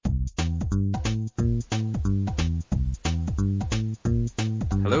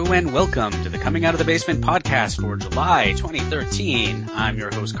and welcome to the Coming Out of the Basement podcast for July 2013. I'm your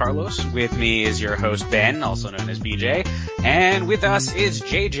host, Carlos. With me is your host, Ben, also known as BJ. And with us is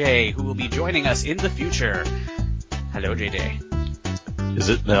JJ, who will be joining us in the future. Hello, JJ. Is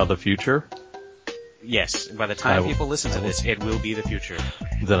it now the future? Yes. By the time people listen to this, it will be the future.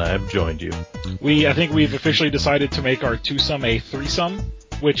 Then I have joined you. I think we've officially decided to make our twosome a threesome,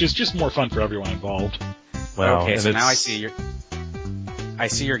 which is just more fun for everyone involved. Wow. Okay, so now I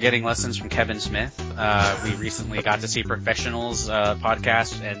see you're getting lessons from Kevin Smith. We recently got to see Professionals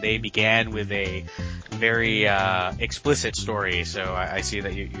podcast, and they began with a very explicit story. So I see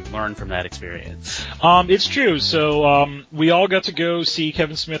that you learned from that experience. It's true. So we all got to go see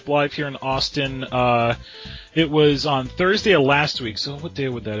Kevin Smith live here in Austin. It was on Thursday of last week. So what day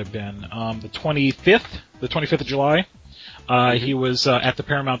would that have been? The 25th of July. He was at the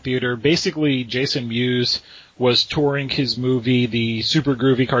Paramount Theater. Basically, Jason Mewes was touring his movie, the Super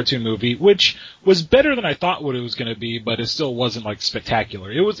Groovy cartoon movie, which was better than I thought what it was going to be, but it still wasn't like spectacular.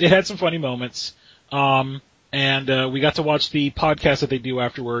 It had some funny moments. And we got to watch the podcast that they do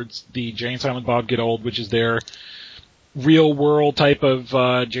afterwards, the Jay and Silent Bob Get Old, which is their real world type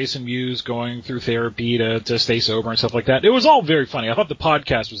of Jason Mewes going through therapy to stay sober and stuff like that. It was all very funny. I thought the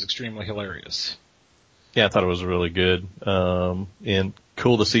podcast was extremely hilarious. Yeah, I thought it was really good. And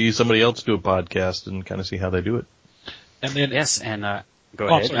cool to see somebody else do a podcast and kind of see how they do it. And then go ahead.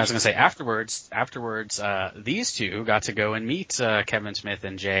 I was going to say afterwards, these two got to go and meet Kevin Smith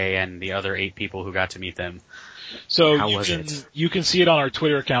and Jay and the other 8 people who got to meet them. So you can see it on our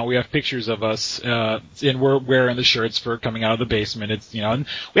Twitter account. We have pictures of us, and we're wearing the shirts for Coming Out of the Basement. It's, and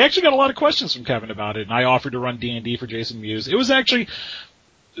we actually got a lot of questions from Kevin about it, and I offered to run D&D for Jason Mewes. It was actually,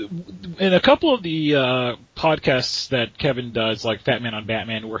 in a couple of the podcasts that Kevin does, like Fat Man on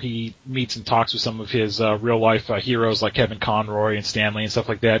Batman, where he meets and talks with some of his real-life heroes like Kevin Conroy and Stanley and stuff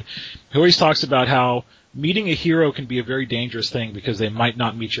like that, he always talks about how meeting a hero can be a very dangerous thing because they might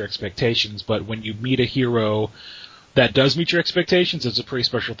not meet your expectations, but when you meet a hero that does meet your expectations, it's a pretty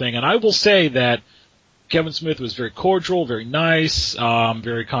special thing. And I will say that Kevin Smith was very cordial, very nice,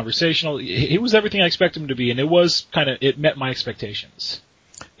 very conversational. He was everything I expected him to be, and it met my expectations.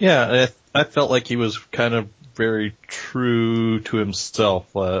 Yeah, I felt like he was kind of very true to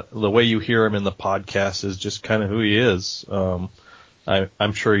himself. The way you hear him in the podcast is just kind of who he is.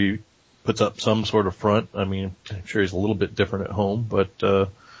 I'm sure he puts up some sort of front. I mean, I'm sure he's a little bit different at home, but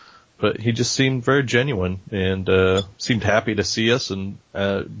he just seemed very genuine and seemed happy to see us and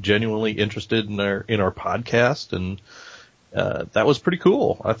genuinely interested in our podcast, and that was pretty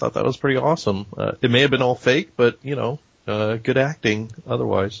cool. I thought that was pretty awesome. It may have been all fake, but good acting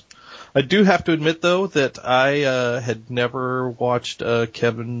otherwise. I do have to admit, though, that I had never watched a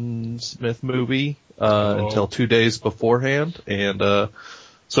Kevin Smith movie until 2 days beforehand. And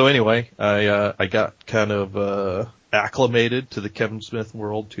so anyway, I got kind of acclimated to the Kevin Smith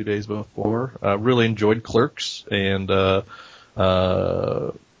world 2 days before. I really enjoyed Clerks and the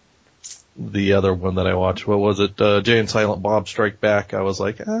other one that I watched. What was it? Jay and Silent Bob Strike Back. I was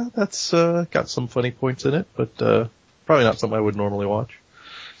like, that's got some funny points in it, but probably not something I would normally watch.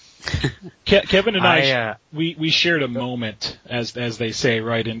 Kevin and I we shared a moment, as they say,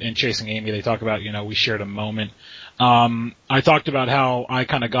 right? In Chasing Amy, they talk about, we shared a moment. I talked about how I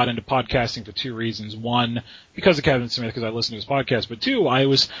kind of got into podcasting for 2 reasons. One, because of Kevin Smith, because I listened to his podcast. But 2, I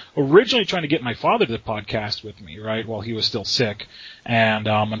was originally trying to get my father to the podcast with me, right, while he was still sick. And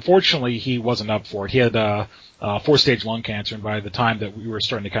unfortunately, he wasn't up for it. He had 4-stage lung cancer, and by the time that we were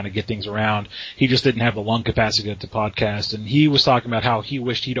starting to kind of get things around, he just didn't have the lung capacity to podcast. And he was talking about how he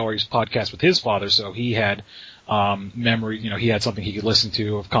wished he'd always podcast with his father, so he had memory, he had something he could listen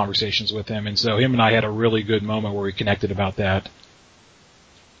to of conversations with him. And so him and I had a really good moment where we connected about that.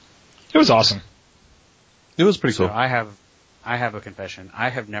 It was awesome. It was pretty cool. So I have a confession. I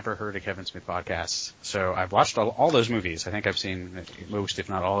have never heard a Kevin Smith podcast. So I've watched all those movies. I think I've seen most, if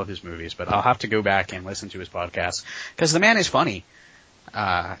not all of his movies, but I'll have to go back and listen to his podcast because the man is funny.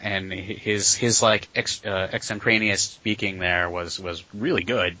 And his like extemporaneous speaking there was really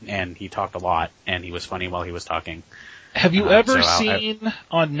good, and he talked a lot, and he was funny while he was talking. Have you ever seen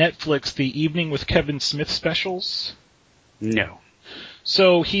on Netflix the Evening with Kevin Smith specials? No.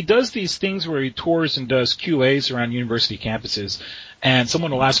 So he does these things where he tours and does QAs around university campuses, and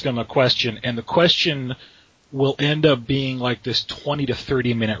someone will ask him a question, and the question will end up being like this 20 to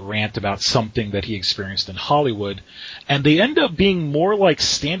 30 minute rant about something that he experienced in Hollywood. And they end up being more like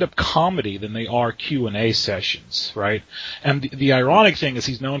stand-up comedy than they are Q&A sessions, right? And the ironic thing is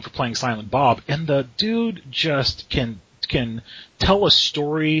he's known for playing Silent Bob, and the dude just can can tell a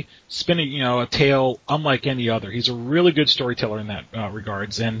story, spin a tale unlike any other. He's a really good storyteller in that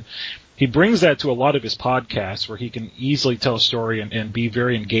regards, and he brings that to a lot of his podcasts where he can easily tell a story and be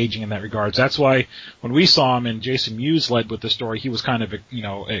very engaging in that regards. That's why when we saw him and Jason Mewes led with the story, he was kind of,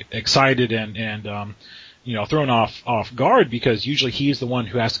 excited and thrown off guard, because usually he's the one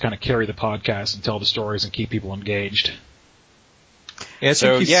who has to kind of carry the podcast and tell the stories and keep people engaged. Yeah, I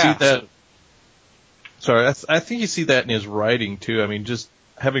think you see that. Sorry, I think you see that in his writing too. I mean, just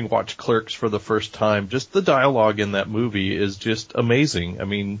having watched Clerks for the first time, just the dialogue in that movie is just amazing. I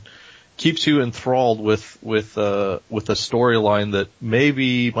mean, keeps you enthralled with a storyline that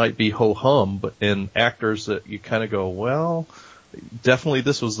maybe might be ho-hum, but in actors that you kind of go, well, definitely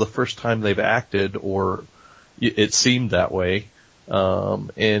this was the first time they've acted, or it seemed that way.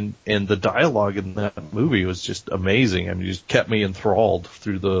 And the dialogue in that movie was just amazing. I mean, it just kept me enthralled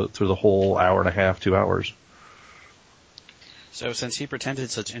through the whole hour and a half, 2 hours. So since he pretended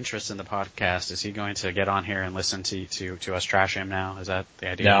such interest in the podcast, is he going to get on here and listen to us trash him now? Is that the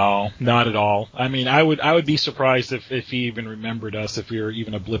idea? No, not at all. I mean, I would be surprised if he even remembered us, if we were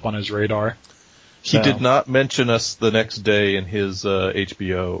even a blip on his radar. He did not mention us the next day in his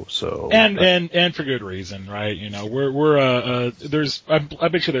HBO, so and for good reason, right? We're I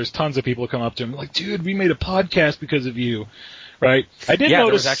bet you there's tons of people come up to him like, dude, we made a podcast because of you, right? I did notice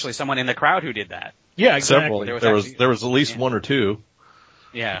there was actually someone in the crowd who did that. Yeah, exactly. Several. There was at least one or two.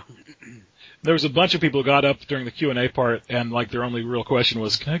 Yeah. There was a bunch of people who got up during the Q&A part, and like their only real question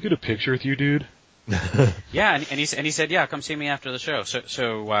was, "Can I get a picture with you, dude?" Yeah, and he said, "Yeah, come see me after the show."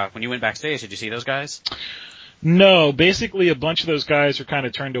 So when you went backstage, did you see those guys? No, basically a bunch of those guys were kind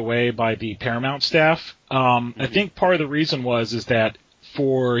of turned away by the Paramount staff. I think part of the reason is that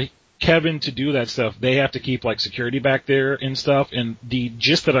for Kevin to do that stuff, they have to keep like security back there and stuff. And the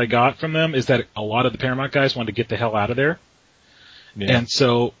gist that I got from them is that a lot of the Paramount guys wanted to get the hell out of there. Yeah. And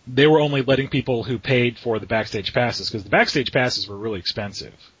so they were only letting people who paid for the backstage passes, because the backstage passes were really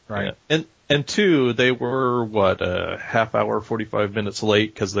expensive, right? Yeah. And two, they were a half hour, 45 minutes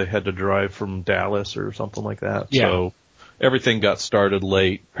late because they had to drive from Dallas or something like that. Yeah. So everything got started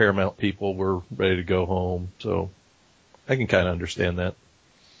late. Paramount people were ready to go home. So I can kind of understand that.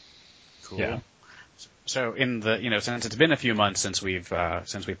 Cool. Yeah. So in the, since it's been a few months since we've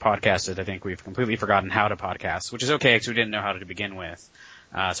podcasted, I think we've completely forgotten how to podcast, which is okay because we didn't know how to begin with.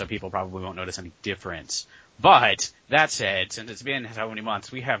 So people probably won't notice any difference. But that said, since it's been so many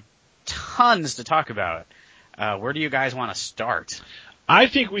months, we have tons to talk about. Where do you guys want to start? I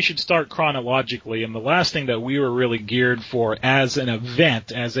think we should start chronologically, and the last thing that we were really geared for as an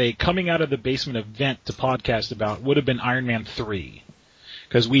event, as a coming out of the basement event to podcast about, would have been Iron Man 3.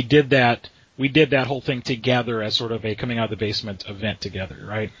 Because we did that whole thing together as sort of a coming out of the basement event together,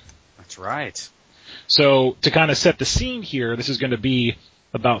 right? That's right. So to kind of set the scene here, this is going to be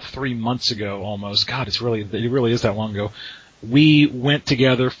about 3 months ago almost. God, it really is that long ago. We went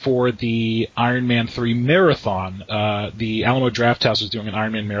together for the Iron Man 3 marathon. The Alamo Drafthouse was doing an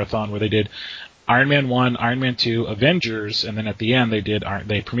Iron Man marathon where they did Iron Man 1, Iron Man 2, Avengers, and then at the end they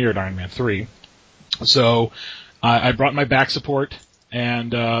premiered Iron Man 3. So I brought my back support,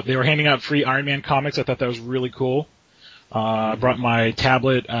 and they were handing out free Iron Man comics. I thought that was really cool. I brought my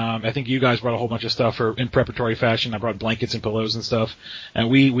tablet. I think you guys brought a whole bunch of stuff in preparatory fashion. I brought blankets and pillows and stuff, and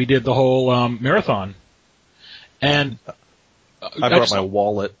we did the whole marathon. And I brought my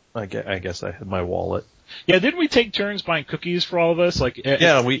wallet. I guess I had my wallet. Yeah, didn't we take turns buying cookies for all of us?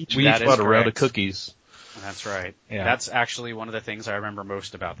 We each bought a round of cookies. That's right. Yeah. That's actually one of the things I remember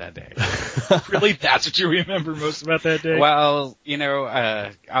most about that day. Really? That's what you remember most about that day? Well,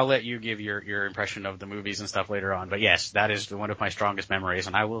 I'll let you give your impression of the movies and stuff later on. But yes, that is one of my strongest memories,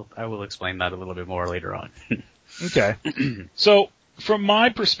 and I will explain that a little bit more later on. Okay. So, from my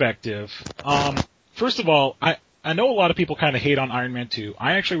perspective, first of all, I know a lot of people kind of hate on Iron Man 2.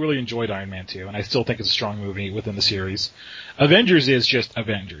 I actually really enjoyed Iron Man 2, and I still think it's a strong movie within the series. Avengers is just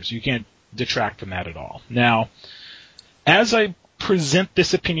Avengers. You can't detract from that at all. Now, as I present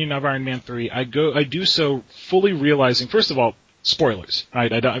this opinion of Iron Man 3, I do so fully realizing, first of all, spoilers. Right?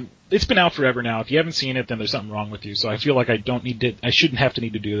 It's been out forever now. If you haven't seen it, then there's something wrong with you. So I feel like I shouldn't have to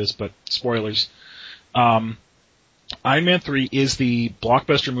do this, but spoilers. Iron Man 3 is the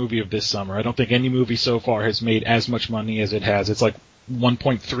blockbuster movie of this summer. I don't think any movie so far has made as much money as it has. It's like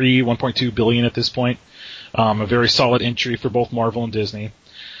 1.3, 1.2 billion at this point. A very solid entry for both Marvel and Disney.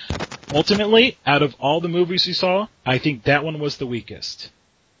 Ultimately, out of all the movies we saw, I think that one was the weakest.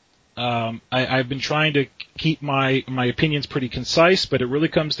 I've been trying to keep my opinions pretty concise, but it really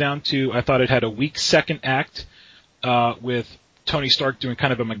comes down to I thought it had a weak second act with Tony Stark doing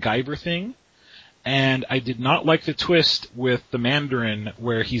kind of a MacGyver thing. And I did not like the twist with the Mandarin,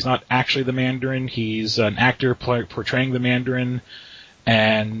 where he's not actually the Mandarin, he's an actor portraying the Mandarin,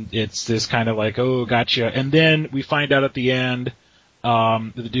 and it's this kind of like, oh, gotcha. And then we find out at the end,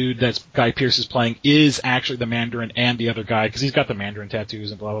 the dude that Guy Pearce is playing is actually the Mandarin and the other guy, because he's got the Mandarin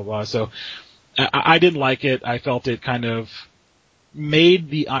tattoos and blah, blah, blah. So I didn't like it. I felt it kind of made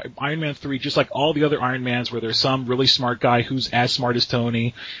the Iron Man 3 just like all the other Iron Mans, where there's some really smart guy who's as smart as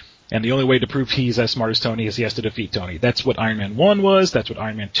Tony, and the only way to prove he's as smart as Tony is he has to defeat Tony. That's what Iron Man 1 was. That's what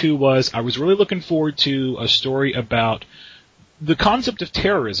Iron Man 2 was. I was really looking forward to a story about the concept of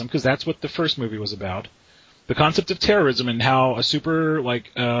terrorism, because that's what the first movie was about. The concept of terrorism and how a super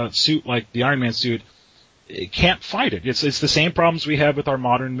suit like the Iron Man suit, it can't fight it. It's the same problems we have with our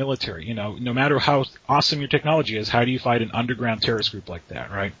modern military. You know, no matter how awesome your technology is, how do you fight an underground terrorist group like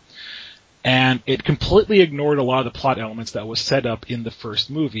that, right? And it completely ignored a lot of the plot elements that was set up in the first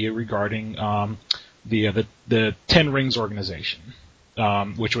movie regarding the Ten Rings organization,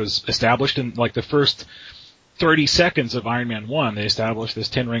 which was established in like the first 30 seconds of Iron Man 1. They established this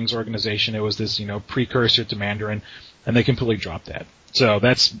Ten Rings organization. It was this, precursor to Mandarin, and they completely dropped that. So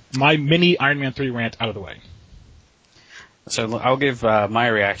that's my mini Iron Man 3 rant out of the way. So I'll give my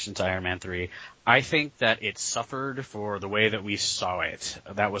reaction to Iron Man 3. I think that it suffered for the way that we saw it.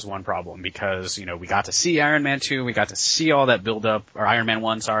 That was one problem, because, we got to see Iron Man 2, we got to see all that build up, or Iron Man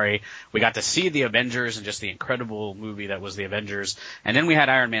 1, sorry. We got to see the Avengers and just the incredible movie that was the Avengers. And then we had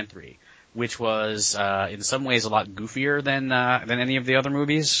Iron Man 3, which was, in some ways a lot goofier than any of the other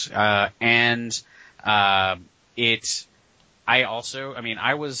movies. I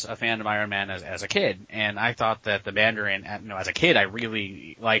was a fan of Iron Man as a kid, and I thought that the Mandarin, as a kid, I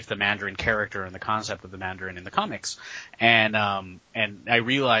really liked the Mandarin character and the concept of the Mandarin in the comics. And I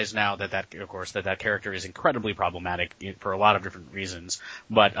realize now that character is incredibly problematic for a lot of different reasons.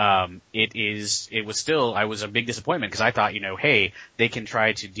 But, I was a big disappointment, because I thought, hey, they can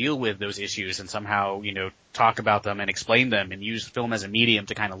try to deal with those issues and somehow, talk about them and explain them and use film as a medium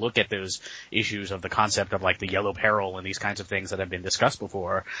to kind of look at those issues of the concept of like the yellow peril and these kinds of things that have been discussed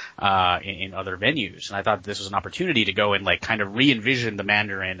before in other venues. And I thought this was an opportunity to go and like kind of re-envision the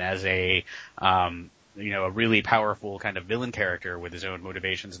Mandarin as a really powerful kind of villain character with his own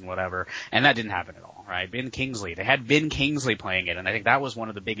motivations and whatever. And that didn't happen at all, right? They had Ben Kingsley playing it, and I think that was one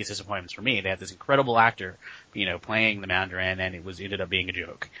of the biggest disappointments for me. They had this incredible actor, playing the Mandarin, and it ended up being a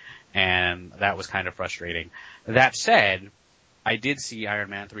joke. And that was kind of frustrating. That said, I did see Iron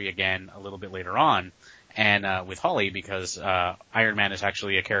Man 3 again a little bit later on, and with Holly, because Iron Man is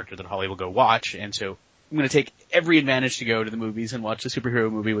actually a character that Holly will go watch, and so I'm going to take every advantage to go to the movies and watch the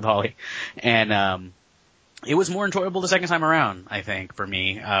superhero movie with Holly. And it was more enjoyable the second time around, I think, for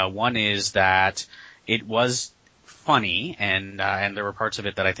me. One is that it was funny, and there were parts of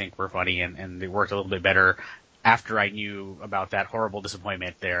it that I think were funny, and they worked a little bit better after I knew about that horrible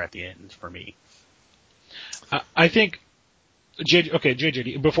disappointment there at the end for me. I think,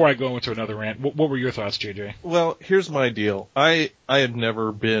 JJ, before I go into another rant, what were your thoughts, JJ? Well, here's my deal. I had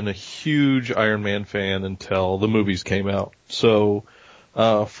never been a huge Iron Man fan until the movies came out. So,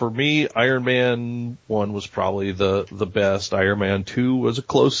 for me, Iron Man 1 was probably the best. Iron Man 2 was a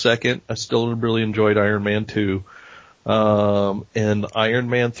close second. I still really enjoyed Iron Man 2. And Iron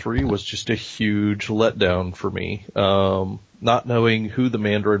Man 3 was just a huge letdown for me. Not knowing who the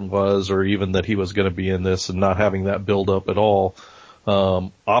Mandarin was, or even that he was going to be in this, and not having that build up at all.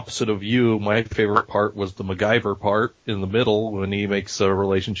 Opposite of you, my favorite part was the MacGyver part in the middle, when he makes a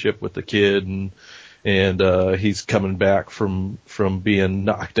relationship with the kid, and he's coming back from being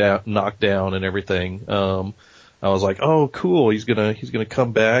knocked down and everything. I was like, oh, cool. He's gonna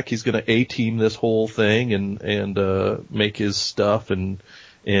come back. He's gonna A-team this whole thing and make his stuff and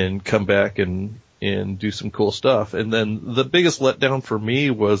come back and do some cool stuff. And then the biggest letdown for me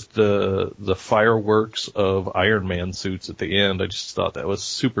was the fireworks of Iron Man suits at the end. I just thought that was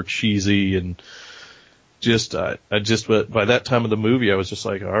super cheesy, and by that time of the movie, I was just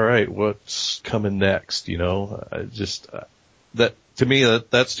like, all right, what's coming next? That to me,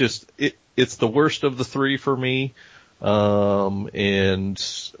 that's just it. It's the worst of the three for me. But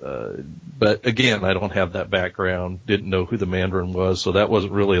again, I don't have that background, didn't know who the Mandarin was, so that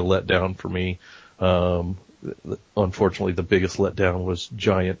wasn't really a letdown for me. Unfortunately, the biggest letdown was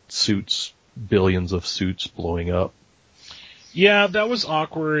giant suits, billions of suits blowing up. Yeah, that was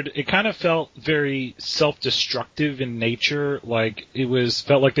awkward. It kind of felt very self-destructive in nature. Like,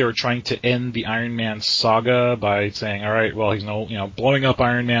 felt like they were trying to end the Iron Man saga by saying, all right, well, he's blowing up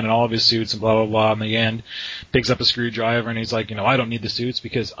Iron Man and all of his suits and blah, blah, blah. In the end, picks up a screwdriver and he's like, I don't need the suits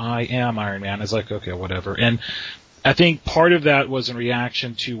because I am Iron Man. It's like, okay, whatever. And I think part of that was in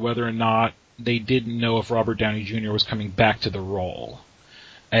reaction to whether or not they didn't know if Robert Downey Jr. was coming back to the role.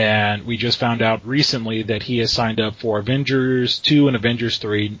 And we just found out recently that he has signed up for Avengers 2 and Avengers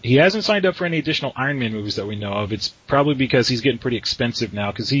 3. He hasn't signed up for any additional Iron Man movies that we know of. It's probably because he's getting pretty expensive now,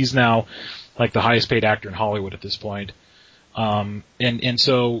 because he's now like the highest paid actor in Hollywood at this point. And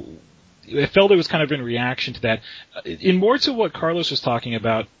so I felt it was kind of in reaction to that. In more to what Carlos was talking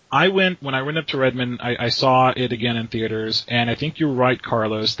about, when I went up to Redmond, I saw it again in theaters, and I think you're right,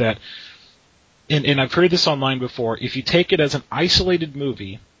 Carlos, that and I've heard this online before, if you take it as an isolated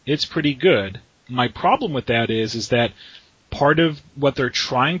movie, it's pretty good. My problem with that is that part of what they're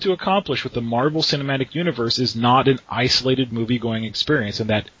trying to accomplish with the Marvel Cinematic Universe is not an isolated movie-going experience, and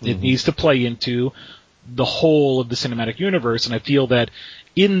that it needs to play into the whole of the cinematic universe, and I feel that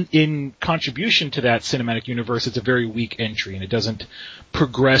in contribution to that cinematic universe, it's a very weak entry, and it doesn't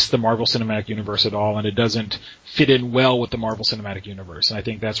progress the Marvel Cinematic Universe at all, and it doesn't fit in well with the Marvel Cinematic Universe, and I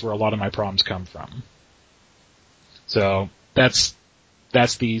think that's where a lot of my problems come from. So that's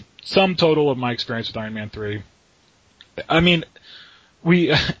the sum total of my experience with Iron Man 3. I mean,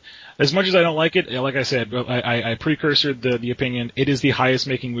 as much as I don't like it, like I said, I precursored the opinion. It is the highest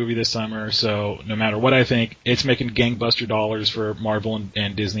making movie this summer, so no matter what I think, it's making gangbuster dollars for Marvel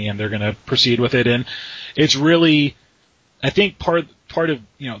and Disney, and they're going to proceed with it. And it's really, I think part of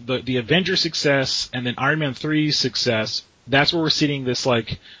the Avengers success and then Iron Man 3's success. That's where we're seeing this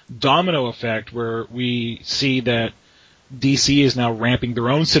like domino effect, where we see that DC is now ramping their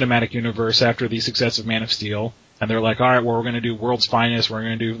own cinematic universe after the success of Man of Steel. And they're like, all right, well, we're going to do World's Finest, we're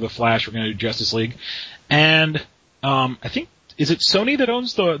going to do The Flash, we're going to do Justice League, and I think, is it Sony that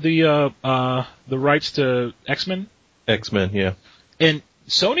owns the rights to X-Men? X-Men, yeah. And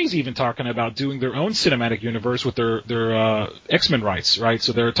Sony's even talking about doing their own cinematic universe with their X-Men rights, right?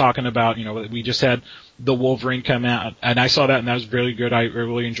 So they're talking about, we just had the Wolverine come out, and I saw that, and that was really good. I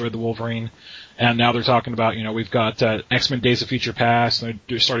really enjoyed the Wolverine. And now they're talking about, we've got X-Men Days of Future Past, and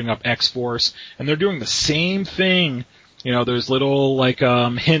they're starting up X-Force, and they're doing the same thing. There's little,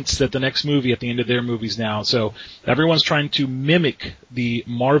 hints at the next movie at the end of their movies now. So everyone's trying to mimic the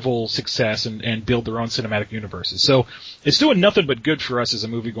Marvel success and build their own cinematic universes. So it's doing nothing but good for us as a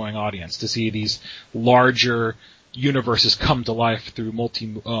movie-going audience to see these larger universes come to life through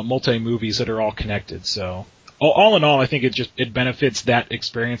multi-movies that are all connected. So all in all, I think it benefits that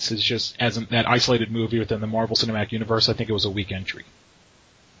experience as that isolated movie within the Marvel Cinematic Universe. I think it was a weak entry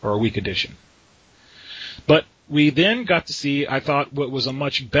or a weak addition. But we then got to see, I thought, what was a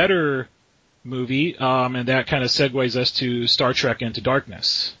much better movie, and that kind of segues us to Star Trek Into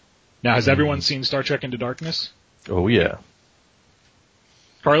Darkness. Now, has everyone seen Star Trek Into Darkness? Oh, yeah.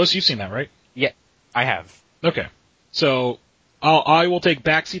 Carlos, you've seen that, right? Yeah, I have. Okay. So I will take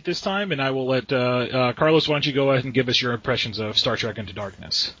backseat this time, and I will let Carlos, why don't you go ahead and give us your impressions of Star Trek Into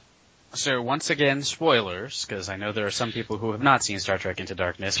Darkness. So once again, spoilers, because I know there are some people who have not seen Star Trek Into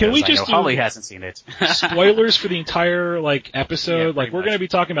Darkness. Can we just I know Holly hasn't seen it. Spoilers for the entire episode? Yeah, we're going to be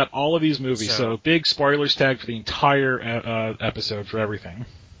talking about all of these movies, so big spoilers tag for the entire episode for everything.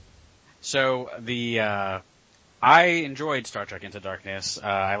 So I enjoyed Star Trek Into Darkness.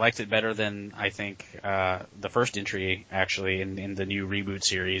 I liked it better than, I think, the first entry, actually, in the new reboot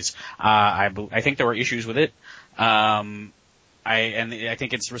series. I think there were issues with it. I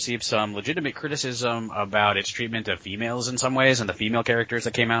think it's received some legitimate criticism about its treatment of females in some ways and the female characters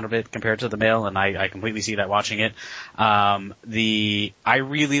that came out of it compared to the male, and I completely see that watching it. I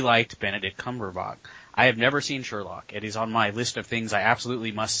really liked Benedict Cumberbatch. I have never seen Sherlock. It is on my list of things I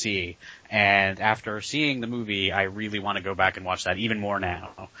absolutely must see, and after seeing the movie, I really want to go back and watch that even more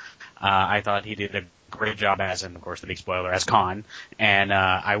now. I thought he did a great job as, and of course the big spoiler, as Khan, and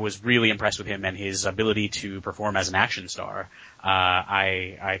I was really impressed with him and his ability to perform as an action star.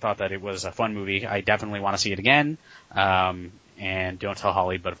 I thought that it was a fun movie. I definitely want to see it again, and don't tell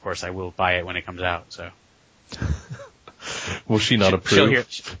Holly, but of course I will buy it when it comes out, so. Will she not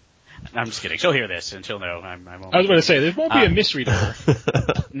approve? I'm just kidding. She'll hear this and she'll know. I was going to say, there won't be a mystery to her.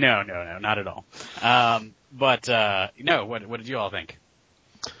 No, not at all. What did you all think?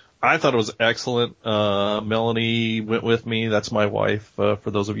 I thought it was excellent. Melanie went with me. That's my wife, for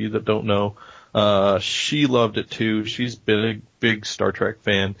those of you that don't know. She loved it too. She's been a big Star Trek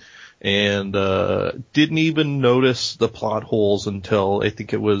fan and, didn't even notice the plot holes until I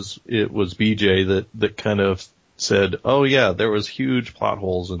think it was BJ that kind of said, oh yeah, there was huge plot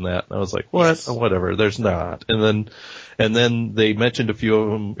holes in that. And I was like, what? Yes. Oh, whatever, there's not. And then they mentioned a few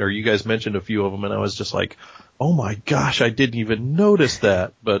of them, or you guys mentioned a few of them, and I was just like, oh my gosh, I didn't even notice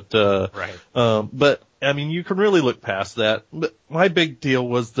that. But, right. But I mean, you can really look past that. But my big deal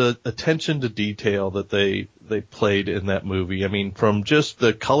was the attention to detail that they they played in that movie. I mean, from just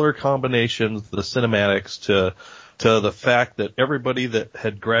the color combinations, the cinematics, to the fact that everybody that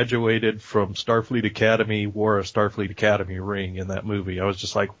had graduated from Starfleet Academy wore a Starfleet Academy ring in that movie. I was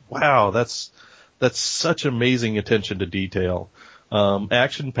just like, wow, that's such amazing attention to detail.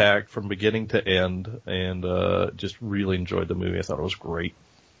 Action-packed from beginning to end, and just really enjoyed the movie. I thought it was great.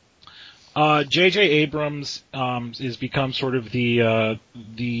 J.J. Abrams has become sort of the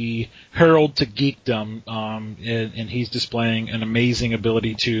herald to geekdom, and he's displaying an amazing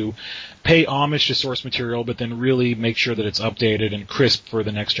ability to pay homage to source material, but then really make sure that it's updated and crisp for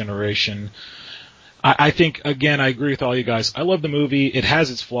the next generation. I think, again, I agree with all you guys. I love the movie. It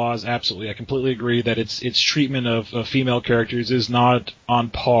has its flaws, absolutely. I completely agree that its treatment of female characters is not on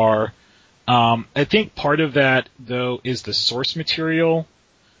par. I think part of that, though, is the source material,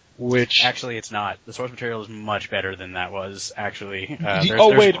 which... Actually, it's not. The source material is much better than that was, actually.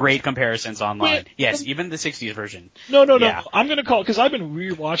 There's great comparisons online. Yes, even the 60s version. No. I'm going to call, because I've been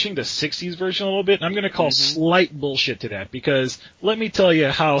rewatching the 60s version a little bit, and I'm going to call slight bullshit to that, because let me tell you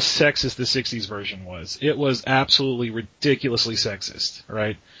how sexist the 60s version was. It was absolutely ridiculously sexist,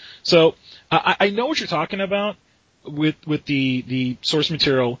 right? So, I know what you're talking about with the source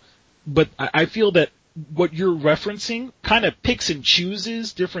material, but I feel that what you're referencing kind of picks and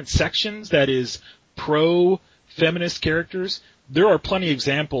chooses different sections that is pro-feminist characters. There are plenty of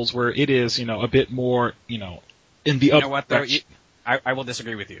examples where it is, a bit more, in the You know what, though? I will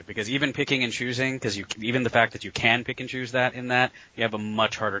disagree with you, because even picking and choosing, because even the fact that you can pick and choose that in that, you have a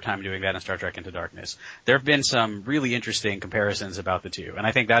much harder time doing that in Star Trek Into Darkness. There have been some really interesting comparisons about the two, and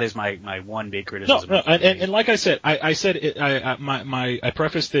I think that is my one big criticism. No, and like I said, I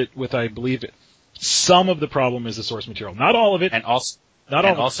prefaced it with, I believe, some of the problem is the source material. Not all of it. And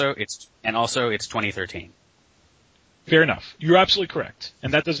also it's 2013. Fair enough. You're absolutely correct.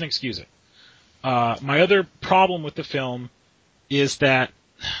 And that doesn't excuse it. My other problem with the film is that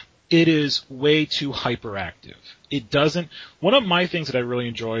it is way too hyperactive. It doesn't... One of my things that I really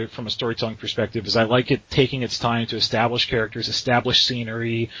enjoy from a storytelling perspective is I like it taking its time to establish characters, establish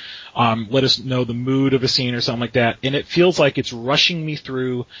scenery, let us know the mood of a scene or something like that. And it feels like it's rushing me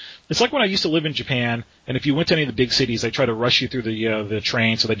through... It's like when I used to live in Japan, and if you went to any of the big cities, they try to rush you through the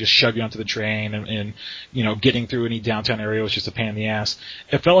train, so they just shove you onto the train, and getting through any downtown area was just a pain in the ass.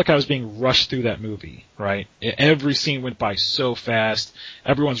 It felt like I was being rushed through that movie, right? Every scene went by so fast.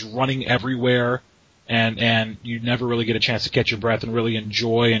 Everyone's running everywhere. And you never really get a chance to catch your breath and really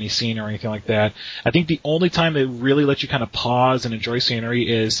enjoy any scene or anything like that. I think the only time they really let you kind of pause and enjoy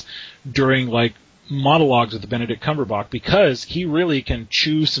scenery is during, like, monologues with Benedict Cumberbatch, because he really can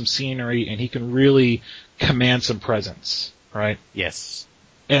choose some scenery and he can really command some presence, right? Yes.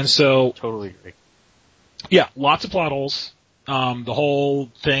 And so... Totally agree. Yeah, lots of plot holes. The whole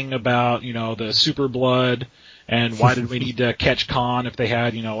thing about, the super blood... And why did we need to catch Khan if they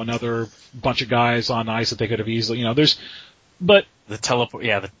had, another bunch of guys on ice that they could have easily, but the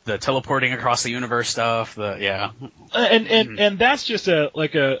teleporting across the universe stuff, and that's just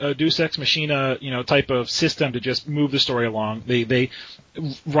a Deus Ex Machina, type of system to just move the story along. They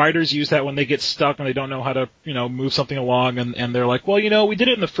writers use that when they get stuck and they don't know how to, move something along, and they're like, well, we did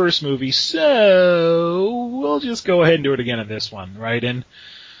it in the first movie, so we'll just go ahead and do it again in this one, right? And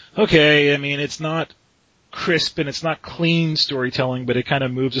okay, I mean, it's not crisp and it's not clean storytelling, but it kind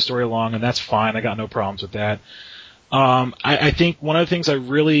of moves the story along, and that's fine. I got no problems with that. I think one of the things I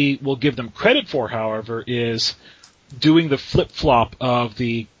really will give them credit for, however, is doing the flip-flop of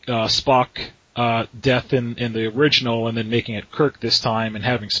the Spock death in the original and then making it Kirk this time and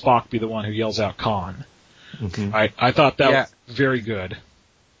having Spock be the one who yells out Khan. Mm-hmm. I thought that was very good.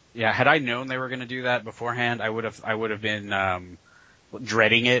 Yeah, had I known they were going to do that beforehand, I would have been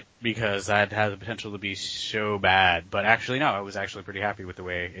dreading it, because that had the potential to be so bad. But actually, no, I was actually pretty happy with the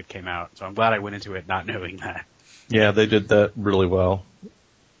way it came out. So I'm glad I went into it not knowing that. Yeah, they did that really well.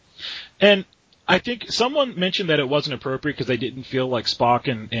 And I think someone mentioned that it wasn't appropriate because they didn't feel like Spock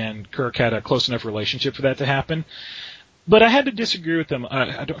and Kirk had a close enough relationship for that to happen. But I had to disagree with them.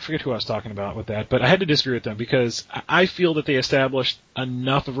 I don't forget who I was talking about with that, but I had to disagree with them because I feel that they established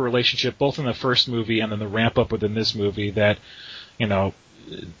enough of a relationship, both in the first movie and then the ramp up within this movie, that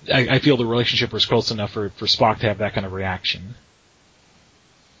I feel the relationship was close enough for Spock to have that kind of reaction.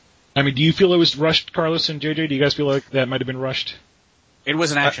 I mean, do you feel it was rushed, Carlos and JJ? Do you guys feel like that might have been rushed? It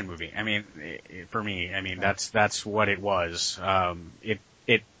was an action movie. I mean, for me, that's what it was. It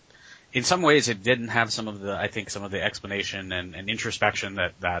in some ways it didn't have some of the explanation and introspection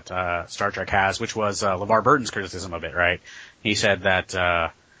that Star Trek has, which was LeVar Burton's criticism of it, right? He said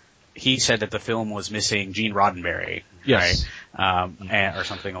that he said that the film was missing Gene Roddenberry. Yes. Right? Or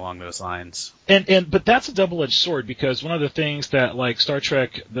something along those lines. But that's a double-edged sword, because one of the things that, like, Star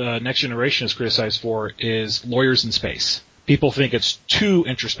Trek The Next Generation is criticized for is lawyers in space. People think it's too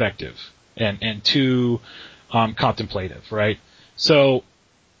introspective and too contemplative, right? So,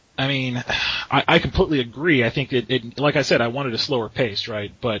 I mean, I completely agree. I think it like I said, I wanted a slower pace,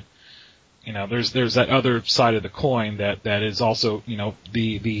 right? But, you know, there's that other side of the coin that is also, you know,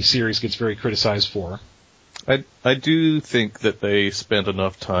 the series gets very criticized for. I do think that they spent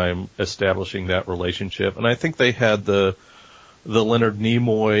enough time establishing that relationship, and I think they had the Leonard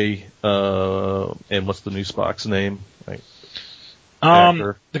Nimoy, and what's the new Spock's name?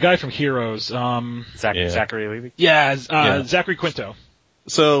 The guy from Heroes, Zachary Levi? Yeah, Zachary Quinto.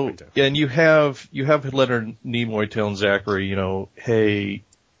 So, and you have Leonard Nimoy telling Zachary, you know, hey,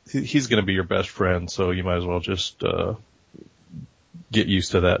 he's going to be your best friend, so you might as well just get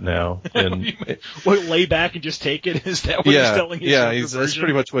used to that now. And lay back and just take it. Is that what he's telling his younger version? That's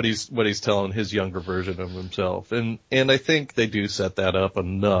pretty much what he's telling his younger version of himself. And I think they do set that up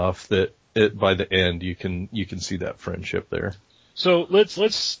enough that by the end you can see that friendship there. So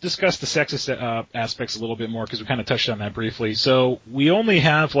let's discuss the sexist aspects a little bit more, because we kind of touched on that briefly. So we only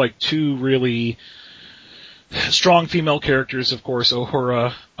have like two really strong female characters, of course,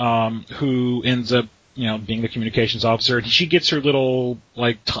 Uhura, who ends up, you know, being the communications officer. She gets her little,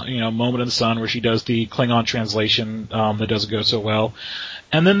 like, moment in the sun where she does the Klingon translation, that doesn't go so well.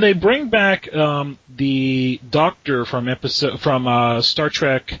 And then they bring back, the doctor from Star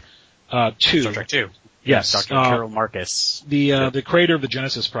Trek, 2. Star Trek 2. Yes. Dr. Carol Marcus. The creator of the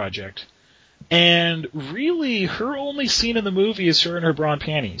Genesis Project. And really, her only scene in the movie is her in her bra and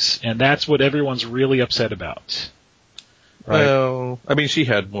panties. And that's what everyone's really upset about. Right? Well, I mean, she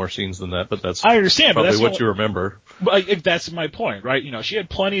had more scenes than that, but that's I understand, probably but that's what you remember. But that's my point, right? You know, she had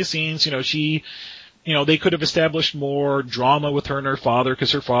plenty of scenes. You know, they could have established more drama with her and her father,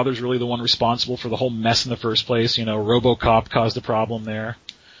 because her father's really the one responsible for the whole mess in the first place. You know, RoboCop caused the problem there.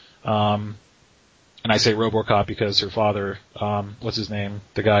 And I say RoboCop because her father, what's his name?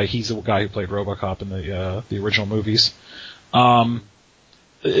 He's the guy who played RoboCop in the original movies. But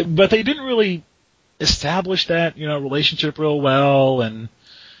they didn't really establish that, you know, relationship real well, and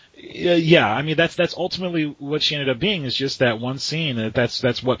I mean, that's ultimately what she ended up being, is just that one scene.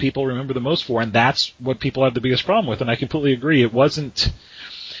 That's what people remember the most for, and that's what people have the biggest problem with, and I completely agree. It wasn't,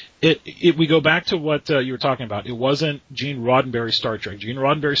 we go back to what you were talking about. It wasn't Gene Roddenberry Star Trek. Gene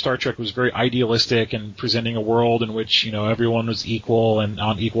Roddenberry Star Trek was very idealistic and presenting a world in which, you know, everyone was equal and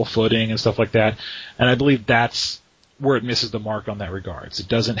on equal footing and stuff like that. And I believe that's where it misses the mark on that regards. It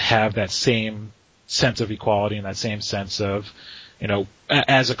doesn't have that same sense of equality and that same sense of, you know,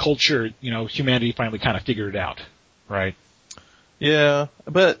 as a culture, you know, humanity finally kind of figured it out, right? Yeah,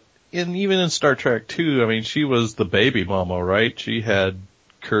 but even in Star Trek 2, I mean, she was the baby mama, right? She had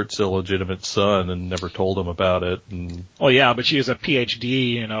Kurt's illegitimate son and never told him about it. And well, yeah, but she was a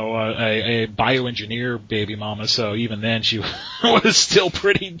PhD, you know, a bioengineer baby mama, so even then she was still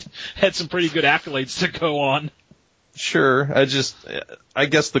had some pretty good accolades to go on. Sure. I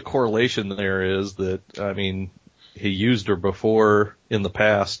guess the correlation there is that, I mean, he used her before in the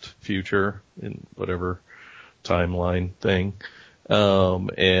past, future, in whatever timeline thing.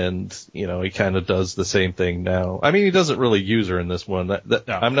 And, you know, he kind of does the same thing now. I mean, he doesn't really use her in this one.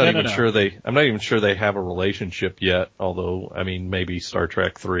 I'm not even sure they have a relationship yet, although, I mean, maybe Star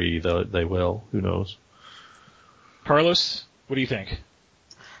Trek 3, they will. Who knows? Carlos, what do you think?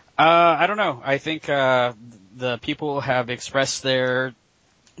 I don't know. I think, the people have expressed their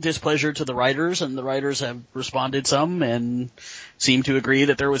displeasure to the writers, and the writers have responded some and seem to agree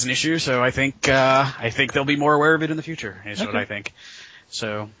that there was an issue. So I think they'll be more aware of it in the future, is what I think.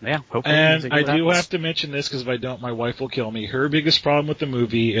 So yeah, hopefully. And I do have to mention this, because if I don't, my wife will kill me. Her biggest problem with the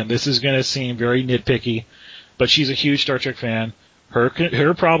movie, and this is going to seem very nitpicky, but she's a huge Star Trek fan.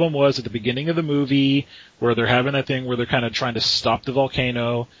 Her problem was at the beginning of the movie where they're having that thing where they're kind of trying to stop the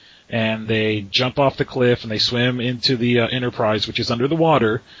volcano, and they jump off the cliff and they swim into the Enterprise, which is under the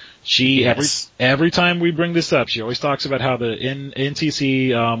water. Every time we bring this up, she always talks about how the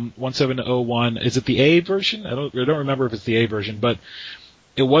NCC 1701, is it the A version? I don't remember if it's the A version, but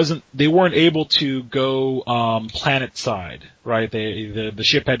they weren't able to go planet side, right? The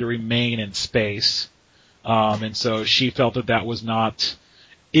ship had to remain in space, and so she felt that was not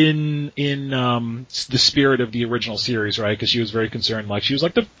in the spirit of the original series, right? Because she was very concerned. Like, she was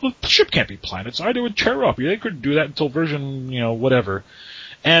like, the ship can't be planet-side. It would tear up. They couldn't do that until version, you know, whatever.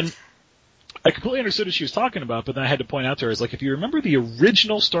 And I completely understood what she was talking about, but then I had to point out to her, is like, if you remember the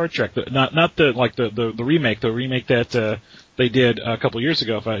original Star Trek, not the remake that they did a couple of years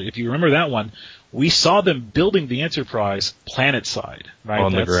ago. If you remember that one, we saw them building the Enterprise planet side, right?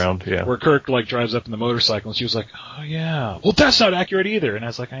 On the ground, yeah. Where Kirk like drives up in the motorcycle, and she was like, "Oh yeah, well that's not accurate either." And I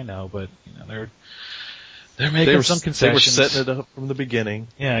was like, "I know, but you know they're making some concessions. They were setting it up from the beginning.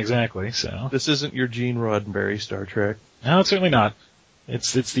 Yeah, exactly. So this isn't your Gene Roddenberry Star Trek. No, it's certainly not.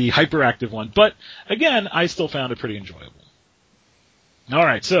 It's the hyperactive one, but again, I still found it pretty enjoyable. All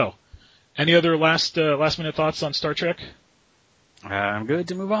right, so any other last minute thoughts on Star Trek? I'm good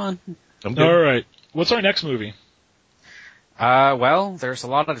to move on. I'm good. All right, what's our next movie? Well, there's a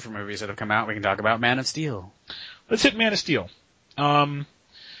lot of different movies that have come out. We can talk about Man of Steel. Let's hit Man of Steel.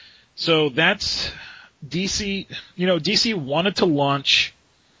 So that's DC. You know, DC wanted to launch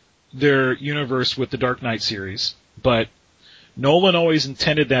their universe with the Dark Knight series, but Nolan always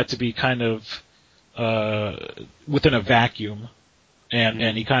intended that to be kind of within a vacuum,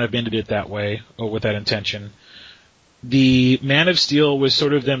 and he kind of ended it that way, or with that intention. The Man of Steel was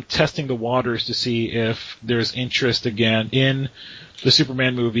sort of them testing the waters to see if there's interest again in the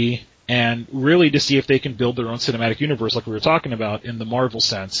Superman movie, and really to see if they can build their own cinematic universe like we were talking about in the Marvel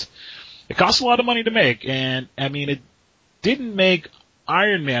sense. It costs a lot of money to make, and I mean, it didn't make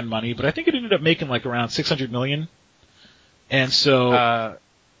Iron Man money, but I think it ended up making like around $600 million. And so,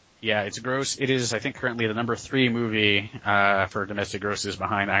 yeah, it's gross. It is, I think, currently the number 3 movie for domestic grosses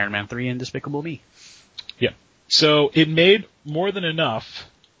behind Iron Man 3 and Despicable Me. Yeah. So it made more than enough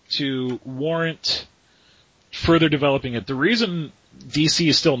to warrant further developing it. The reason DC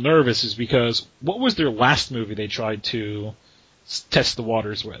is still nervous is because what was their last movie they tried to test the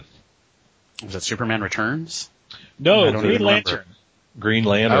waters with? Was it Superman Returns? No, Green Lantern. Green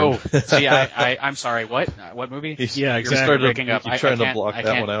Lantern. Oh, see, I'm sorry. What? What movie? Yeah, exactly. You're breaking up. You're trying to block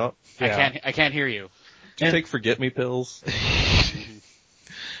that one out. Yeah. I can't hear you. Do you take forget me pills?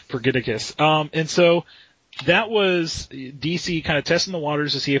 Forgeticus. And so that was DC kind of testing the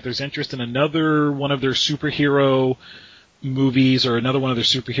waters to see if there's interest in another one of their superhero movies or another one of their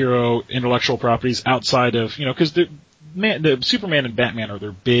superhero intellectual properties outside of, you know, because the Superman and Batman are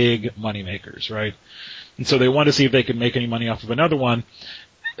their big money makers, right? And so they wanted to see if they could make any money off of another one.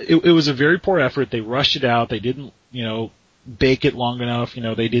 It was a very poor effort. They rushed it out. They didn't, you know, bake it long enough. You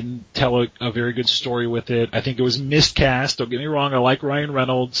know, they didn't tell a very good story with it. I think it was miscast. Don't get me wrong. I like Ryan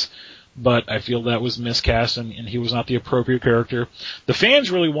Reynolds, but I feel that was miscast and he was not the appropriate character. The fans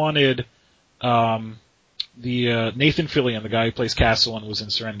really wanted, Nathan Fillion, the guy who plays Castle and was in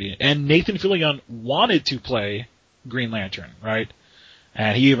Serenity. And Nathan Fillion wanted to play Green Lantern, right?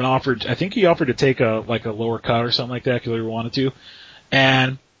 And he even offered, I think he offered to take a lower cut or something like that because he wanted to.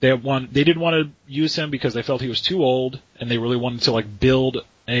 And they didn't want to use him because they felt he was too old and they really wanted to like build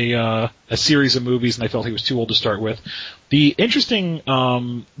a series of movies and they felt he was too old to start with. The interesting,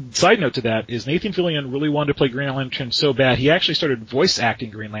 side note to that is Nathan Fillion really wanted to play Green Lantern so bad he actually started voice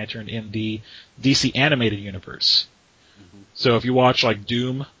acting Green Lantern in the DC animated universe. So if you watch like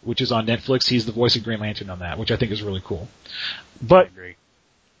Doom, which is on Netflix, he's the voice of Green Lantern on that, which I think is really cool. But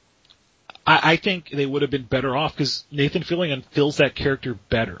I think they would have been better off because Nathan Fillion fills that character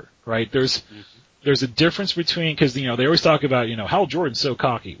better, right? There's a difference between, because, you know, they always talk about, you know, Hal Jordan's so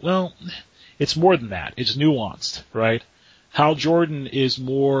cocky. Well, it's more than that. It's nuanced, right? Hal Jordan is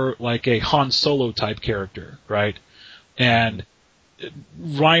more like a Han Solo type character, right? And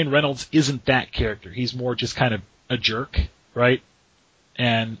Ryan Reynolds isn't that character. He's more just kind of a jerk, right?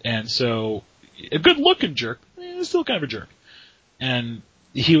 And so a good looking jerk, still kind of a jerk. And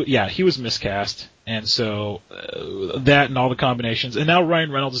he was miscast, and so that and all the combinations. And now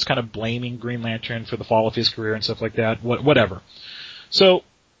Ryan Reynolds is kind of blaming Green Lantern for the fall of his career and stuff like that. Whatever. So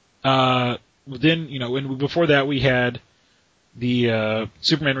then, you know, and before that we had the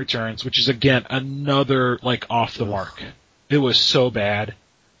Superman Returns, which is again another like off the mark. It was so bad.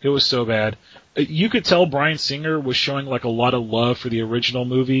 You could tell Bryan Singer was showing like a lot of love for the original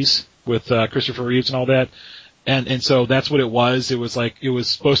movies with Christopher Reeves and all that. And so that's what it was. It was like, it was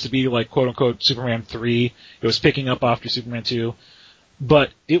supposed to be like quote unquote Superman 3. It was picking up after Superman 2. But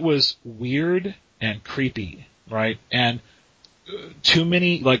it was weird and creepy, right? And too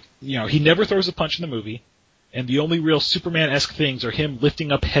many, like, you know, he never throws a punch in the movie. And the only real Superman-esque things are him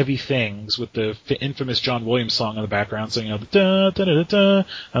lifting up heavy things with the infamous John Williams song in the background. So, you know, da, da, da, da, da,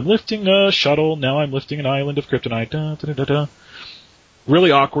 I'm lifting a shuttle, now I'm lifting an island of kryptonite. Da, da, da, da, da.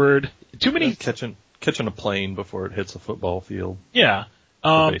 Really awkward. Too many... Catching a plane before it hits a football field. Yeah.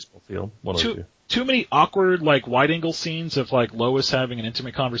 A baseball field. One of the two. Too many awkward, like, wide-angle scenes of, like, Lois having an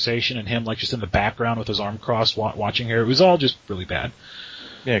intimate conversation and him, like, just in the background with his arm crossed watching her. It was all just really bad.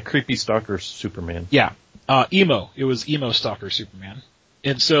 Yeah, creepy stalker Superman. Yeah. Emo. It was emo stalker Superman.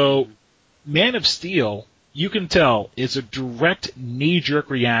 And so, Man of Steel you can tell it's a direct knee-jerk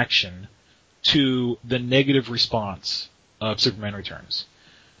reaction to the negative response of Superman Returns.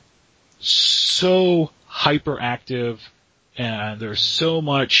 So hyperactive, and there's so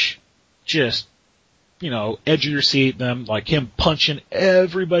much just, edge of your seat, them, like him punching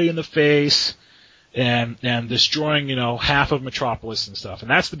everybody in the face and destroying, half of Metropolis and stuff. And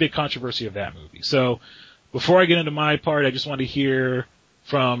that's the big controversy of that movie. So before I get into my part, I just want to hear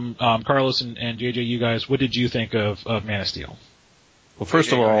from Carlos and JJ, you guys, what did you think of Man of Steel? Well,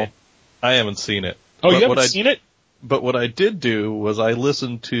 first of all, I haven't seen it. Oh, you haven't seen it? But what I did do was I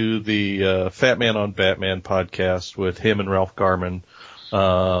listened to the Fat Man on Batman podcast with him and Ralph Garman,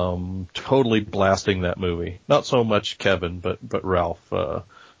 totally blasting that movie. Not so much Kevin, but Ralph,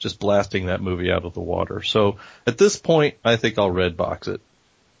 just blasting that movie out of the water. So at this point, I think I'll Redbox it.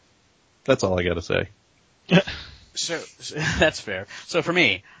 That's all I got to say. So that's fair. So for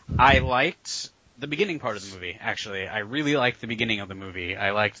me, I liked the beginning part of the movie, actually. I really liked the beginning of the movie.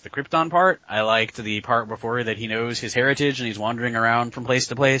 I liked the Krypton part. I liked the part before that he knows his heritage and he's wandering around from place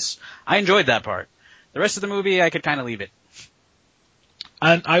to place. I enjoyed that part. The rest of the movie, I could kind of leave it.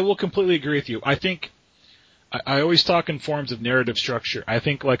 And I will completely agree with you. I think I always talk in forms of narrative structure. I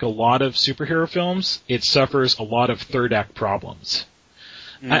think like a lot of superhero films, it suffers a lot of third act problems.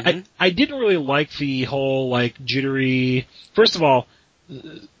 Mm-hmm. I didn't really like the whole like jittery. First of all,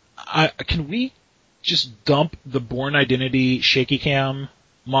 can we just dump the Bourne Identity shaky cam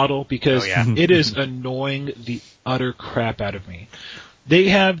model, because it is annoying the utter crap out of me. They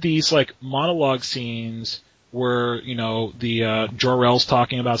have these like monologue scenes where, the Jor-El's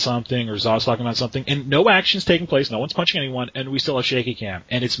talking about something or Zod's talking about something, and no action's taking place, no one's punching anyone, and we still have shaky cam,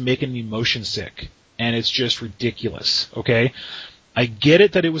 and it's making me motion sick, and it's just ridiculous, okay? I get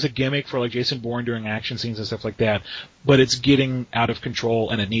it that it was a gimmick for like Jason Bourne during action scenes and stuff like that, but it's getting out of control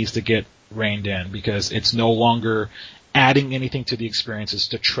and it needs to get reined in because it's no longer adding anything to the experience, it's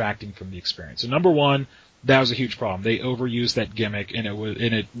detracting from the experience. So number one, that was a huge problem. They overused that gimmick and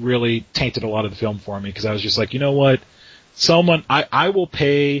it really tainted a lot of the film for me because I was just like, you know what? I will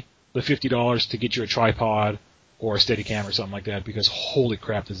pay the $50 to get you a tripod or a Steadicam or something like that because holy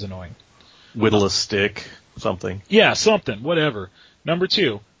crap, this is annoying. Whittle a stick, something. Yeah, something, whatever. Number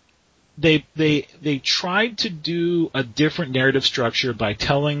two, they tried to do a different narrative structure by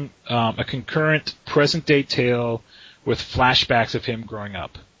telling a concurrent present-day tale with flashbacks of him growing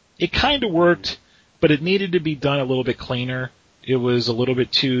up. It kind of worked, but it needed to be done a little bit cleaner. It was a little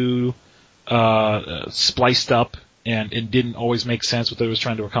bit too spliced up, and it didn't always make sense with what it was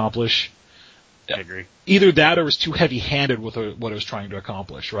trying to accomplish. I agree. Either that or it was too heavy-handed with what it was trying to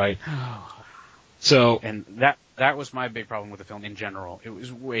accomplish, right? So, and that was my big problem with the film in general. It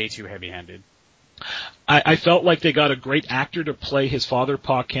was way too heavy-handed. I felt like they got a great actor to play his father,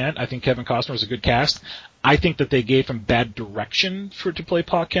 Pa Kent. I think Kevin Costner was a good cast. I think that they gave him bad direction to play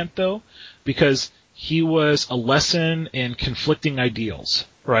Pa Kent, though, because he was a lesson in conflicting ideals,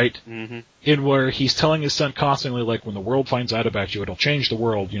 right? Mm-hmm. In where he's telling his son constantly, like, when the world finds out about you, it'll change the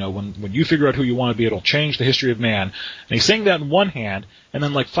world. When you figure out who you want to be, it'll change the history of man. And he's saying that in one hand, and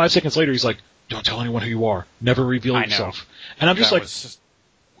then like 5 seconds later, he's like, don't tell anyone who you are. Never reveal yourself. And I'm just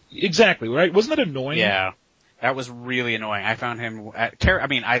exactly, right? Wasn't that annoying? Yeah. That was really annoying. I found him, I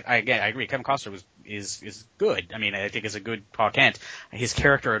agree. Kevin Costner is good. I mean, I think is a good Pa Kent. His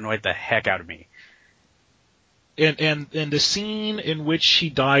character annoyed the heck out of me. And the scene in which he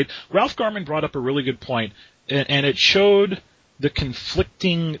died, Ralph Garman brought up a really good point, and it showed the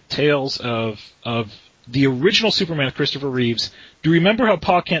conflicting tales of the original Superman of Christopher Reeves. Do you remember how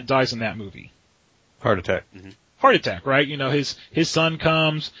Pa Kent dies in that movie? Heart attack. Mm-hmm. Heart attack, right? His son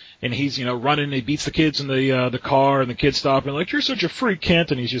comes and he's, running and he beats the kids in the car and the kids stop and like, you're such a freak, Kent.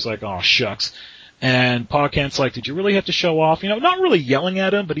 And he's just like, oh, shucks. And Pa Kent's like, did you really have to show off? Not really yelling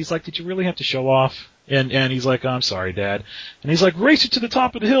at him, but he's like, did you really have to show off? And he's like, oh, I'm sorry, Dad. And he's like, race it to the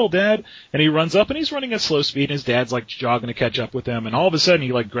top of the hill, Dad. And he runs up and he's running at slow speed and his dad's like jogging to catch up with him. And all of a sudden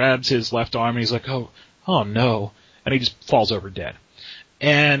he like grabs his left arm and he's like, oh no. And he just falls over dead.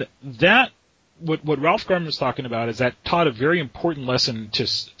 And that, what Ralph Garman was talking about is that taught a very important lesson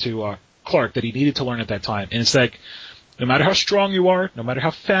to Clark that he needed to learn at that time. And it's like, no matter how strong you are, no matter how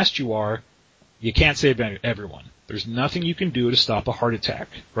fast you are, you can't save everyone. There's nothing you can do to stop a heart attack,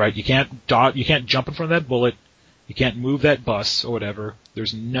 right? You can't jump in front of that bullet. You can't move that bus or whatever.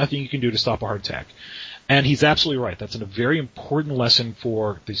 There's nothing you can do to stop a heart attack. And he's absolutely right. That's a very important lesson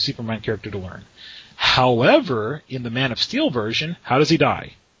for the Superman character to learn. However, in the Man of Steel version, how does he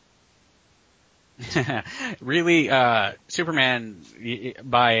die? Really, Superman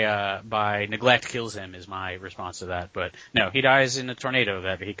by neglect kills him is my response to that. But no, he dies in a tornado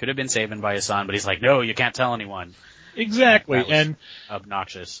that he could have been saved by his son, but he's like, no, you can't tell anyone. Exactly, and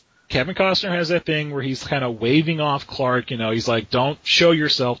obnoxious. Kevin Costner has that thing where he's kind of waving off Clark, he's like, don't show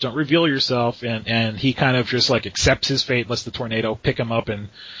yourself, don't reveal yourself, and he kind of just like accepts his fate, lets the tornado pick him up and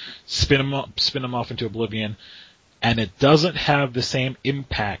spin him off into oblivion, and it doesn't have the same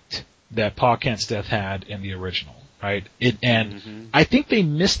impact that Pa Kent's death had in the original, right? I think they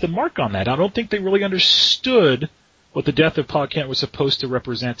missed the mark on that. I don't think they really understood what the death of Pa Kent was supposed to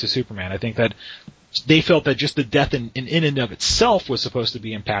represent to Superman. I think that they felt that just the death in and of itself was supposed to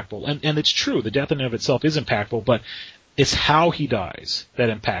be impactful. And it's true, the death in and of itself is impactful, but it's how he dies that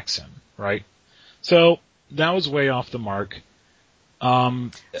impacts him, right? So that was way off the mark.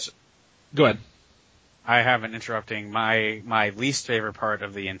 Go ahead. I have an interrupting. My least favorite part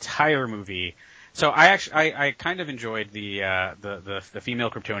of the entire movie. So I kind of enjoyed the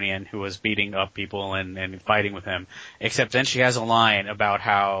female Kryptonian who was beating up people and fighting with him, except then she has a line about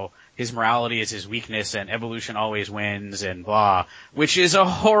how his morality is his weakness and evolution always wins and blah, which is a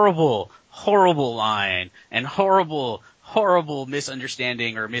horrible, horrible line and horrible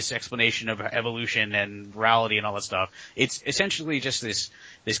misunderstanding or misexplanation of evolution and morality and all that stuff. It's essentially just this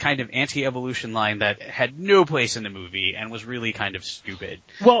kind of anti-evolution line that had no place in the movie and was really kind of stupid.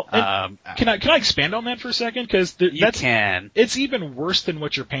 Well, can I expand on that for a second? Because it's even worse than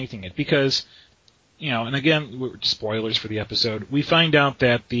what you're painting it, because, and again, spoilers for the episode, we find out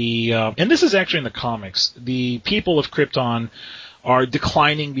that and this is actually in the comics, the people of Krypton are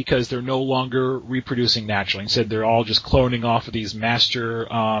declining because they're no longer reproducing naturally. Instead, they're all just cloning off of these master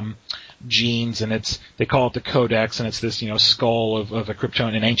genes, and they call it the Codex, and it's this skull of a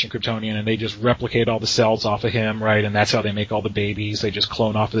Kryptonian, an ancient Kryptonian, and they just replicate all the cells off of him, right? And that's how they make all the babies. They just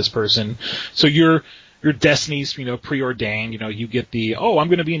clone off of this person. So your destiny's preordained. You get I'm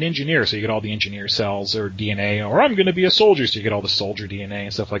going to be an engineer, so you get all the engineer cells or DNA, or I'm going to be a soldier, so you get all the soldier DNA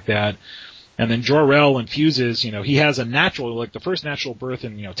and stuff like that. And then Jor-El infuses, he has a natural, the first natural birth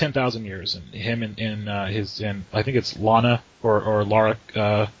in, 10,000 years. And him and I think it's Lana or Lara,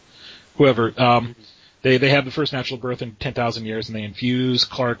 whoever, they have the first natural birth in 10,000 years, and they infuse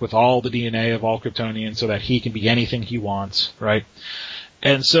Clark with all the DNA of all Kryptonians so that he can be anything he wants, right?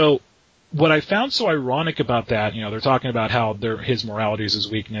 And so, what I found so ironic about that, they're talking about how his morality is his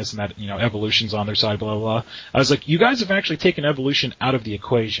weakness and that, evolution's on their side, blah, blah, blah. I was like, you guys have actually taken evolution out of the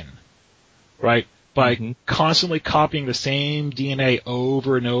equation. Right? By constantly copying the same DNA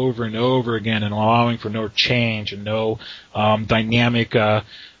over and over and over again and allowing for no change and no dynamic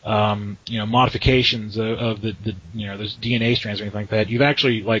modifications of the those DNA strands or anything like that, you've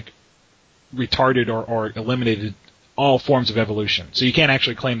actually retarded or eliminated all forms of evolution. So you can't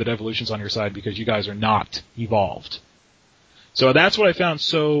actually claim that evolution's on your side because you guys are not evolved. So that's what I found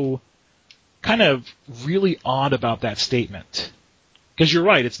so kind of really odd about that statement. Because you're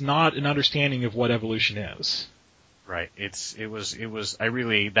right, it's not an understanding of what evolution is. Right.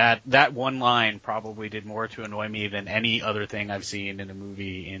 That one line probably did more to annoy me than any other thing I've seen in a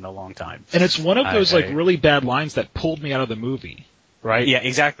movie in a long time. And it's one of those really bad lines that pulled me out of the movie. Right? Yeah,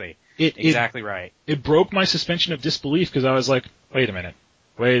 exactly. Exactly right. It broke my suspension of disbelief because I was like, wait a minute.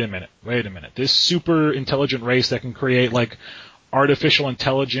 This super intelligent race that can create artificial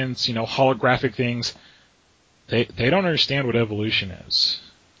intelligence, holographic things, They don't understand what evolution is.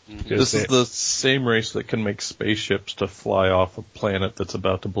 This is the same race that can make spaceships to fly off a planet that's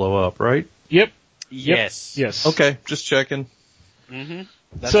about to blow up, right? Yep. Yes. Yes. Okay, just checking. Mm-hmm.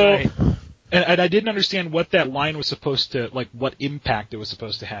 That's right. And I didn't understand what that line was supposed to, what impact it was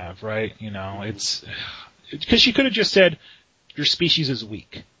supposed to have, right? It's because she could have just said, your species is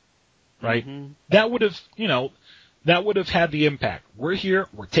weak, right? Mm-hmm. That would have had the impact. We're here,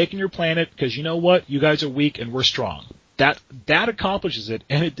 we're taking your planet, because you know what? You guys are weak and we're strong. That accomplishes it,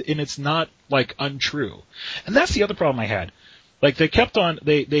 and it's not, untrue. And that's the other problem I had.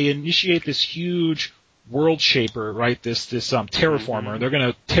 They initiate this huge world shaper, right? This terraformer. Mm-hmm. They're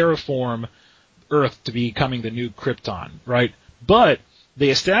gonna terraform Earth to becoming the new Krypton, right? But they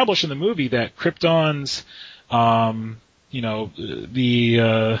establish in the movie that Krypton's,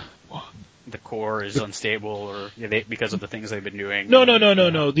 the core is unstable, or because of the things they've been doing. No.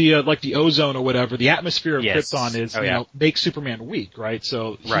 The ozone or whatever, the atmosphere of Krypton is, makes Superman weak, right?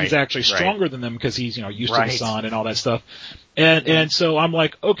 So he's actually stronger than them because he's, used to the sun and all that stuff. And so I'm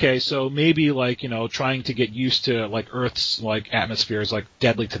like, okay, so maybe trying to get used to Earth's atmosphere is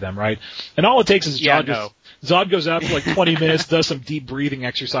deadly to them, right? And all it takes is Zod goes out for 20 minutes, does some deep breathing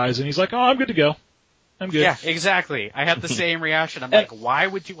exercise, and he's like, oh, I'm good to go. I'm good. Yeah, exactly. I had the same reaction. I'm like, why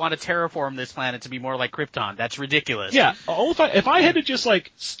would you want to terraform this planet to be more like Krypton? That's ridiculous. Yeah. If I had to just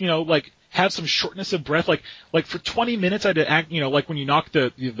have some shortness of breath, like for 20 minutes I had to act, like when you knock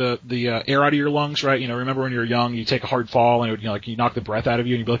the air out of your lungs, right? Remember when you're young, you take a hard fall and it would, you knock the breath out of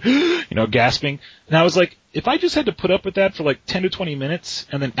you and you'd be like, gasping. And I was like, if I just had to put up with that for like 10 to 20 minutes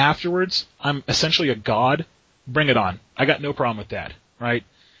and then afterwards I'm essentially a god, bring it on. I got no problem with that, right?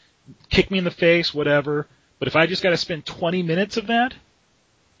 Kick me in the face, whatever. But if I just got to spend 20 minutes of that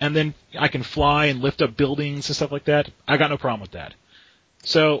and then I can fly and lift up buildings and stuff like that, I got no problem with that.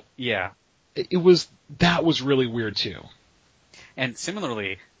 So, yeah. That was really weird too. And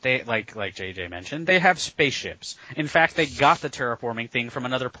similarly, they, like JJ mentioned, they have spaceships. In fact, they got the terraforming thing from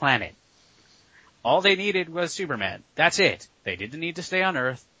another planet. All they needed was Superman. That's it. They didn't need to stay on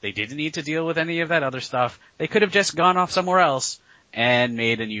Earth. They didn't need to deal with any of that other stuff. They could have just gone off somewhere else and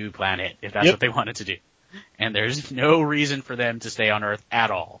made a new planet, if that's what they wanted to do. And there's no reason for them to stay on Earth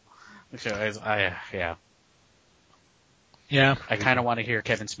at all. So, yeah. Yeah. I kind of want to hear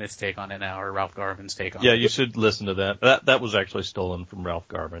Kevin Smith's take on it now, or Ralph Garman's take on it. Yeah, you should listen to that. That was actually stolen from Ralph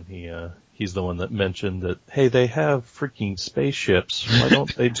Garman. He's the one that mentioned that, hey, they have freaking spaceships. Why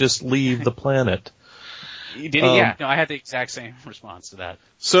don't they just leave the planet? Did he? Yeah. No, I had the exact same response to that.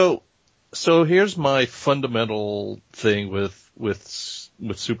 So here's my fundamental thing with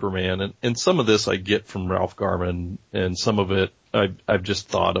Superman, and some of this I get from Ralph Garman, and some of it I've just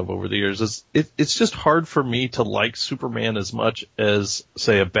thought of over the years. It's just hard for me to like Superman as much as,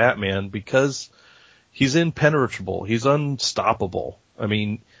 say, a Batman, because he's impenetrable. He's unstoppable. I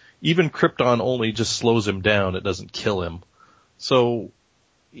mean, even Krypton only just slows him down. It doesn't kill him. So,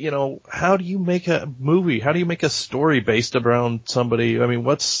 how do you make a movie? How do you make a story based around somebody? I mean,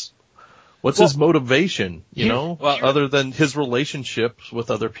 what's his motivation, other than his relationships with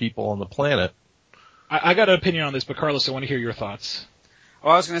other people on the planet? I got an opinion on this, but Carlos, I want to hear your thoughts.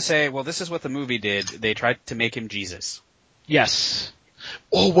 Well, I was going to say, this is what the movie did. They tried to make him Jesus. Yes.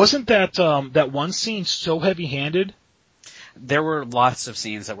 Oh, wasn't that one scene so heavy-handed? There were lots of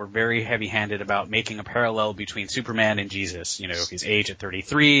scenes that were very heavy-handed about making a parallel between Superman and Jesus. His age at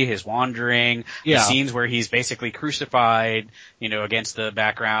 33, his wandering, the scenes where he's basically crucified, against the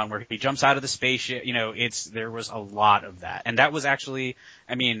background where he jumps out of the spaceship. There was a lot of that. And that was actually,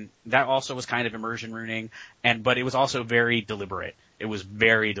 that also was kind of immersion ruining, but it was also very deliberate. It was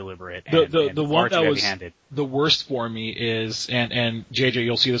very deliberate. The one that was the worst for me is, and JJ,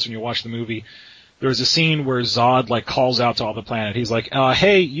 you'll see this when you watch the movie, there's a scene where Zod calls out to all the planet. He's like,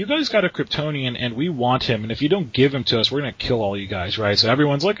 hey, you guys got a Kryptonian and we want him, and if you don't give him to us, we're gonna kill all you guys, right? So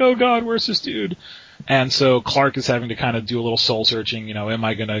everyone's like, oh god, where's this dude? And so Clark is having to kind of do a little soul searching, am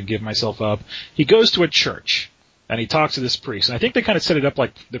I gonna give myself up? He goes to a church and he talks to this priest. And I think they kind of set it up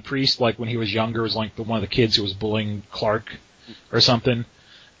like the priest, when he was younger, was like one of the kids who was bullying Clark or something.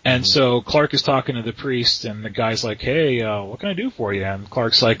 And so Clark is talking to the priest, and the guy's like, hey, what can I do for you? And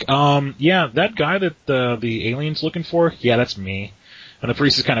Clark's like, that guy that the alien's looking for, yeah, that's me. And the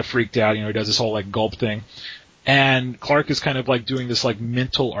priest is kind of freaked out, he does this whole gulp thing. And Clark is kind of doing this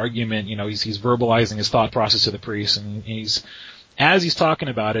mental argument, he's verbalizing his thought process to the priest, and as he's talking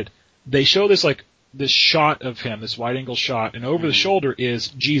about it, they show this this shot of him, this wide angle shot, and over the shoulder is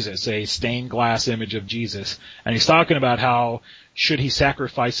Jesus, a stained glass image of Jesus. And he's talking about how should he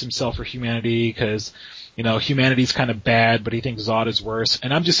sacrifice himself for humanity because, humanity's kind of bad, but he thinks Zod is worse.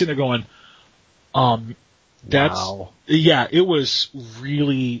 And I'm just sitting there going, yeah, it was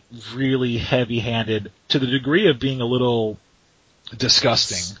really, really heavy-handed to the degree of being a little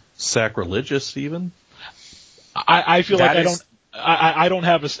disgusting. Sacrilegious, even? I feel like I don't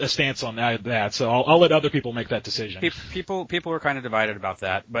have a stance on that, so I'll let other people make that decision. People were kind of divided about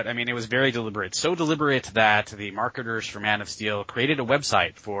that, but it was very deliberate. So deliberate that the marketers for Man of Steel created a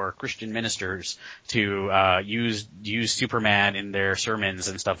website for Christian ministers to use Superman in their sermons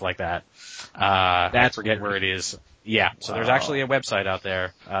and stuff like that. I forget where it is. Yeah, so there's actually a website out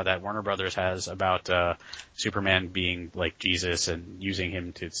there that Warner Brothers has about Superman being like Jesus and using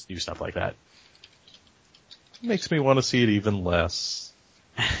him to do stuff like that. Makes me want to see it even less.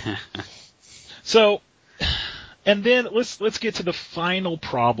 So, and then let's get to the final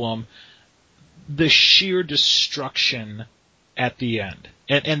problem, the sheer destruction at the end.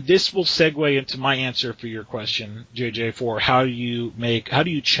 And this will segue into my answer for your question, JJ, for how do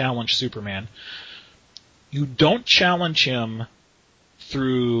you challenge Superman? You don't challenge him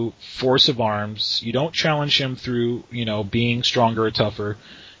through force of arms. You don't challenge him through, being stronger or tougher.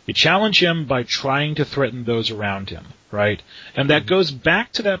 You challenge him by trying to threaten those around him, right? And that goes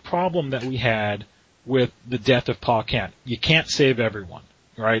back to that problem that we had with the death of Pa Kent. You can't save everyone,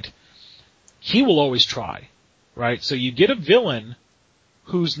 right? he will always try, right? So you get a villain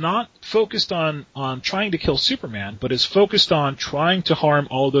who's not focused on trying to kill Superman, but is focused on trying to harm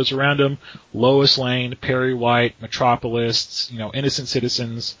all of those around him, Lois Lane, Perry White, Metropolis, innocent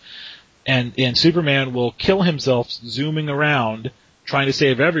citizens, and Superman will kill himself zooming around trying to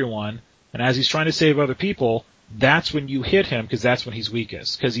save everyone, and as he's trying to save other people, that's when you hit him, because that's when he's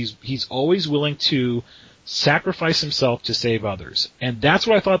weakest, because he's always willing to sacrifice himself to save others. And that's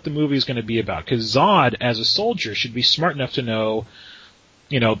what I thought the movie was going to be about, because Zod, as a soldier, should be smart enough to know,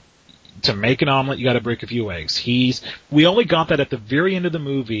 to make an omelet, you got to break a few eggs. We only got that at the very end of the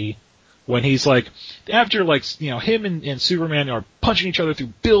movie, when he's like, after him and Superman are punching each other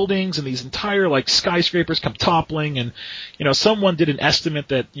through buildings, and these entire skyscrapers come toppling, and someone did an estimate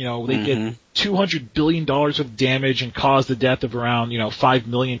that they did $200 billion of damage and caused the death of around 5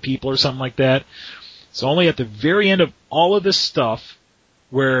 million people or something like that. So only at the very end of all of this stuff,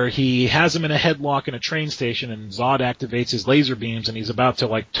 where he has him in a headlock in a train station, and Zod activates his laser beams, and he's about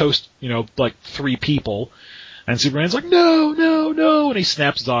to toast 3 people, and Superman's like, no, no, no, and he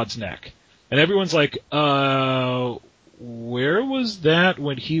snaps Zod's neck. And everyone's like, where was that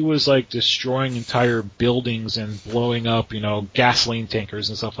when he was destroying entire buildings and blowing up, gasoline tankers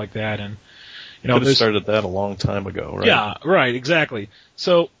and stuff like that? And could have started that a long time ago, right? Yeah, right, exactly.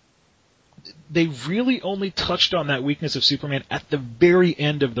 So they really only touched on that weakness of Superman at the very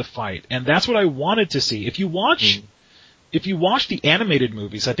end of the fight, and that's what I wanted to see. If you watch the animated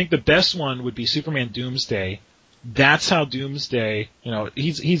movies, I think the best one would be Superman Doomsday. That's how Doomsday,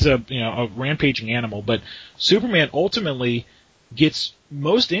 he's a rampaging animal, but Superman ultimately gets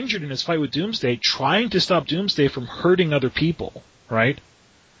most injured in his fight with Doomsday, trying to stop Doomsday from hurting other people, right?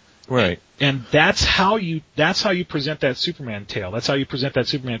 Right. And that's how you present that Superman tale. That's how you present that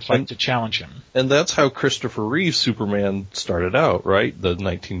Superman fight to challenge him. And that's how Christopher Reeve's Superman started out, right? The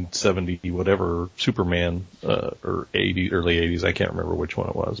 1970 whatever Superman, or early 80s, I can't remember which one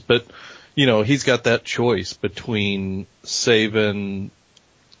it was. But, he's got that choice between saving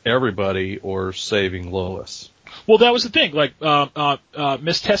everybody or saving Lois. Well, that was the thing.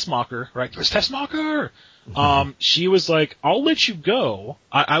 Miss Tessmacher, right? Miss Tessmacher! She was like, I'll let you go.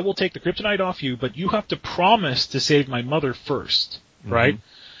 I will take the kryptonite off you, but you have to promise to save my mother first, right?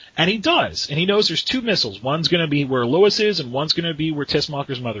 And he does. And he knows there's 2 missiles. One's going to be where Lois is, and one's going to be where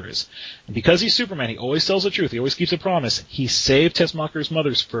Tessmacher's mother is. And because he's Superman, he always tells the truth. He always keeps a promise. He saved Tessmacher's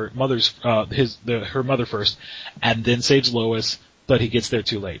her mother first, and then saves Lois, but he gets there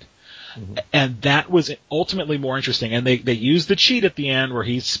too late. And that was ultimately more interesting. And they used the cheat at the end where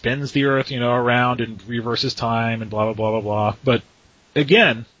he spins the Earth, around and reverses time and blah, blah, blah, blah, blah. But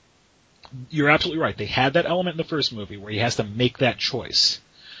again, you're absolutely right. They had that element in the first movie where he has to make that choice.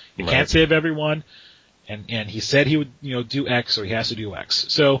 You can't save everyone, and he said he would, do X, or he has to do X.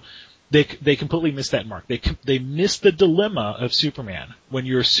 So they completely missed that mark. They missed the dilemma of Superman. When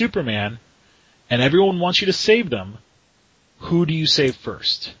you're Superman and everyone wants you to save them, who do you save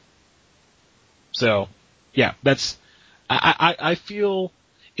first? So, yeah, I feel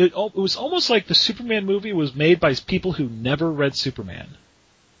it was almost like the Superman movie was made by people who never read Superman,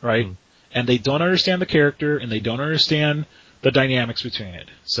 right? And they don't understand the character, and they don't understand the dynamics between it.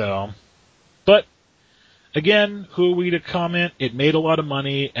 So, but again, who are we to comment? It made a lot of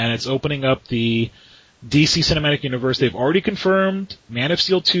money, and it's opening up the DC Cinematic Universe. They've already confirmed Man of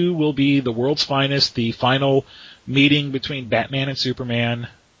Steel 2 will be the world's finest, the final meeting between Batman and Superman.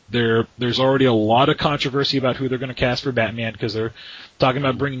 There's already a lot of controversy about who they're going to cast for Batman, because they're talking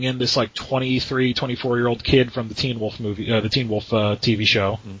about bringing in this 23, 24-year-old kid from the Teen Wolf movie, the Teen Wolf TV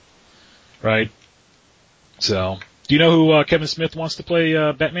show, right? So, do you know who Kevin Smith wants to play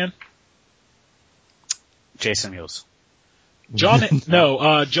Batman? Jason Mewes. John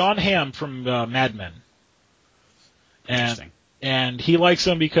Hamm from Mad Men. Interesting. And he likes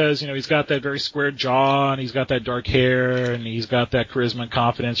him because, he's got that very square jaw, and he's got that dark hair, and he's got that charisma and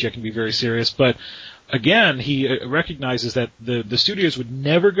confidence. You can be very serious. But again, he recognizes that the studios would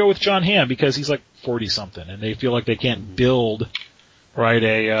never go with John Hamm because he's 40-something, and they feel like they can't build, right,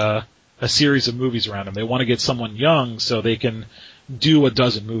 a series of movies around him. They want to get someone young so they can do a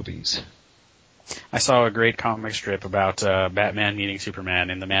dozen movies. I saw a great comic strip about Batman meeting Superman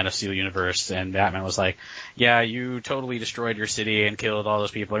in the Man of Steel universe, and Batman was like, yeah, you totally destroyed your city and killed all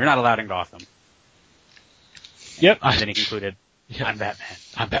those people. You're not allowed in Gotham. Yep. And then he concluded, I'm Batman.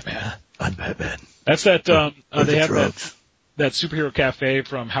 I'm Batman. I'm Batman. That's that, they have that superhero cafe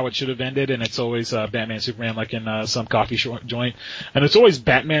from How It Should Have Ended, and it's always Batman and Superman in some coffee joint. And it's always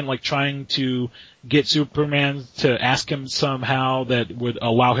Batman trying to get Superman to ask him somehow that would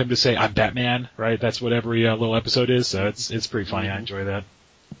allow him to say, I'm Batman, right? That's what every little episode is, so it's pretty funny. I enjoy that.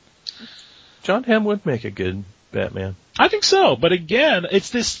 John Hamm would make a good Batman. I think so, but again, it's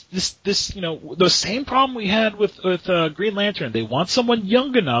this, the same problem we had with Green Lantern. They want someone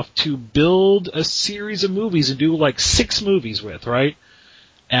young enough to build a series of movies and do like 6 movies with, right?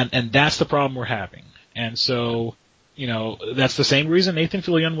 And that's the problem we're having. And so, that's the same reason Nathan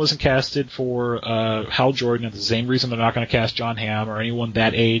Fillion wasn't casted for Hal Jordan. It's the same reason they're not going to cast John Hamm or anyone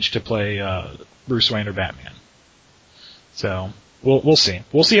that age to play Bruce Wayne or Batman. So we'll see.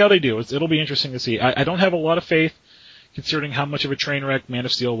 We'll see how they do. It'll be interesting to see. I don't have a lot of faith, considering how much of a train wreck Man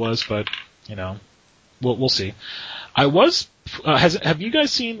of Steel was, but we'll see. Have you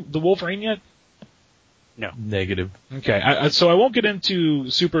guys seen The Wolverine yet? No. Negative. Okay, so I won't get into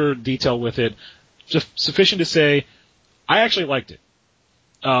super detail with it. Just sufficient to say, I actually liked it.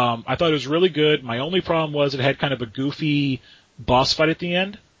 I thought it was really good. My only problem was it had kind of a goofy boss fight at the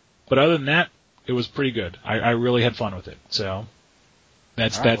end, but other than that, it was pretty good. I really had fun with it. So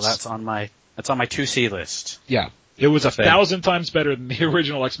that's on my 2C list. Yeah, it was 1,000 times better than the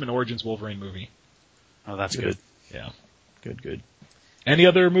original X-Men Origins Wolverine movie. Oh, that's good. Yeah, good. Any Any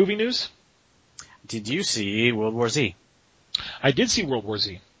other movie news? Did you see World War Z? I did see World War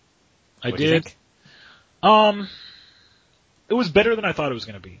Z. What did you think? It was better than I thought it was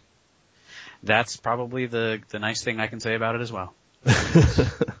going to be. That's probably the nice thing I can say about it as well.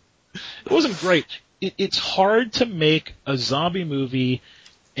 It wasn't great. It's hard to make a zombie movie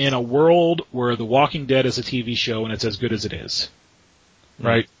in a world where The Walking Dead is a TV show and it's as good as it is.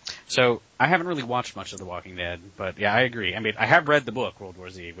 Right? So, I haven't really watched much of The Walking Dead, but yeah, I agree. I mean, I have read the book, World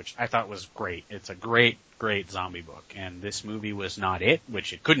War Z, which I thought was great. It's a great zombie book. And this movie was not it,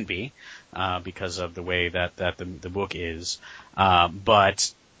 which it couldn't be, because of the way that the book is.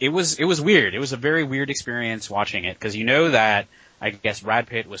 But it was weird. It was a very weird experience watching it, because that, I guess Brad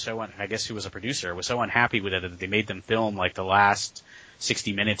Pitt was who was a producer, was so unhappy with it that they made them film like the last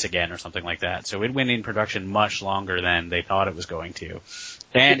 60 minutes again or something like that. So it went in production much longer than they thought it was going to.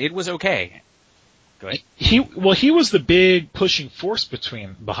 And it was okay. Go ahead. He was the big pushing force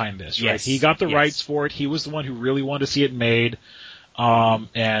behind this, right? Yes. He got the rights for it. He was the one who really wanted to see it made.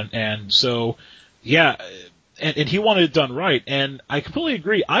 And so, yeah, and he wanted it done right. And I completely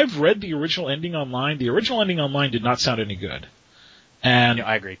agree. I've read the original ending online. The original ending online did not sound any good. And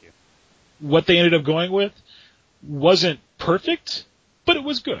I agree with you. What they ended up going with wasn't perfect, but it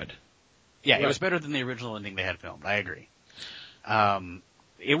was good. Yeah, right. It was better than the original ending they had filmed. I agree.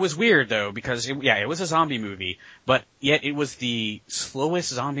 It was weird though, because it was a zombie movie, but yet it was the slowest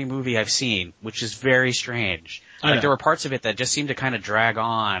zombie movie I've seen, which is very strange. Like there were parts of it that just seemed to kind of drag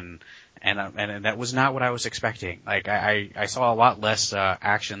on, and that was not what I was expecting. Like I saw a lot less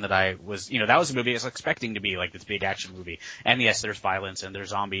action that I was, that was a movie I was expecting to be like this big action movie. And yes, there's violence and there's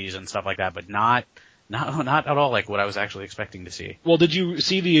zombies and stuff like that, but not at all like what I was actually expecting to see. Well, did you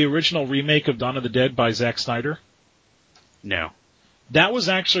see the original remake of Dawn of the Dead by Zack Snyder? No. That was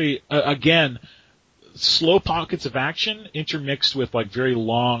actually, again, slow pockets of action intermixed with like very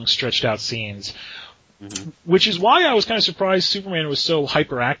long, stretched out scenes. Mm-hmm. Which is why I was kind of surprised Superman was so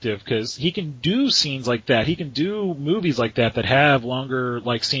hyperactive, because he can do scenes like that. He can do movies like that have longer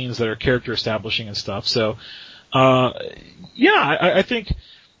like scenes that are character establishing and stuff. So, I think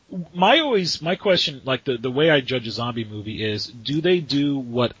my question, like the way I judge a zombie movie is, do they do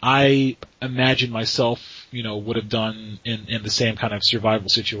what I imagine myself, would have done in the same kind of survival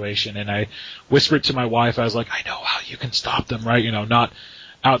situation? And I whispered to my wife, I was like, I know how you can stop them, right? Not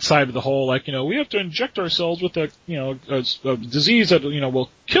outside of the whole, like, we have to inject ourselves with a disease that, will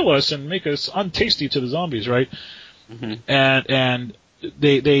kill us and make us untasty to the zombies, right? Mm-hmm. And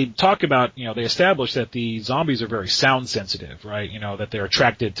they talk about, they establish that the zombies are very sound sensitive, right? That they're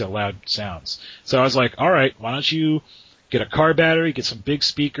attracted to loud sounds. So I was like, all right, why don't you get a car battery, get some big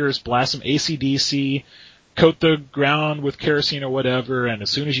speakers, blast some AC/DC, coat the ground with kerosene or whatever, and as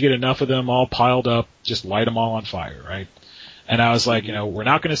soon as you get enough of them all piled up, just light them all on fire, right? And I was like, we're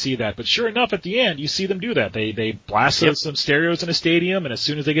not going to see that. But sure enough, at the end, you see them do that. They blast some stereos in a stadium, and as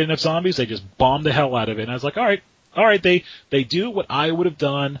soon as they get enough zombies, they just bomb the hell out of it. And I was like, all right, they do what I would have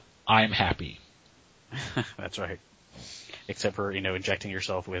done. I'm happy. That's right. Except for, injecting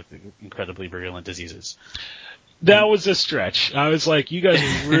yourself with incredibly virulent diseases. That was a stretch. I was like, you guys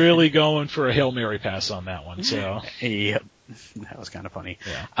are really going for a Hail Mary pass on that one, so. Yep. That was kind of funny.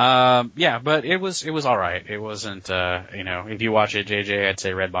 Yeah. But it was alright. It wasn't, if you watch it, JJ, I'd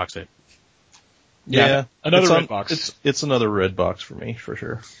say Redbox it. Yeah. Another Redbox. It's another Redbox for me, for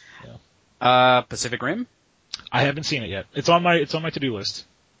sure. Yeah. Pacific Rim? I haven't seen it yet. It's on my to-do list.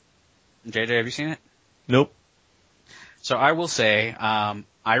 JJ, have you seen it? Nope. So I will say,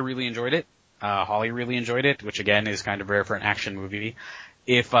 I really enjoyed it. Holly really enjoyed it, which again is kind of rare for an action movie.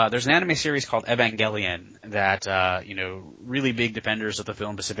 if there's an anime series called Evangelion that really big defenders of the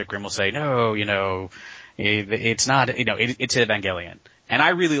film Pacific Rim will say, no, it's not, it's Evangelion. And I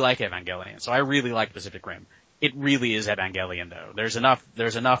really like Evangelion, so I really like Pacific Rim. It really is Evangelion, though. There's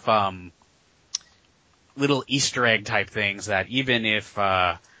enough little Easter egg type things that even if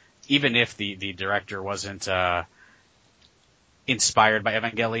the director wasn't inspired by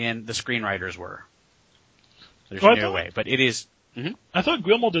Evangelion, the screenwriters were. There's no way, but it is. Mm-hmm. I thought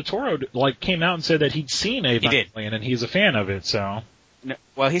Guillermo del Toro came out and said that he'd seen Evangelion and he's a fan of it. So, no,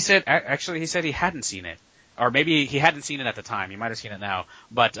 well, he said he hadn't seen it, or maybe he hadn't seen it at the time. He might have seen it now,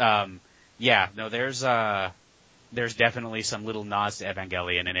 but there's definitely some little nods to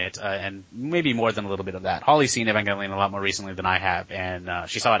Evangelion in it, and maybe more than a little bit of that. Holly's seen Evangelion a lot more recently than I have, and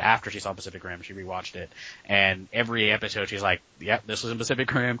she saw it after she saw Pacific Rim. She rewatched it, and every episode she's like, "Yep, this was in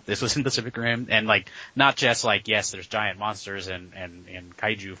Pacific Rim. This was in Pacific Rim," and not just yes, there's giant monsters and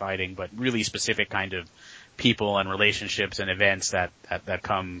kaiju fighting, but really specific kind of people and relationships and events that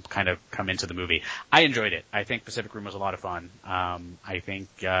come into the movie. I enjoyed it. I think Pacific Rim was a lot of fun. I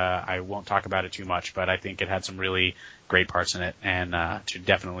think I won't talk about it too much, but I think it had some really great parts in it and should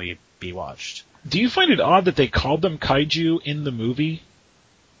definitely be watched. Do you find it odd that they called them kaiju in the movie?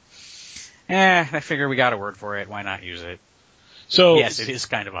 I figure we got a word for it. Why not use it? So yes, it is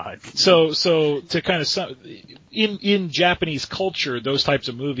kind of odd. So to kind of in Japanese culture, those types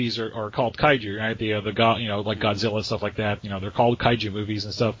of movies are called kaiju, right? The like Godzilla and stuff like that. They're called kaiju movies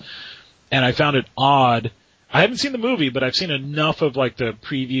and stuff. And I found it odd. I haven't seen the movie, but I've seen enough of the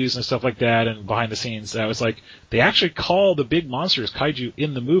previews and stuff like that and behind the scenes that I was like, they actually call the big monsters kaiju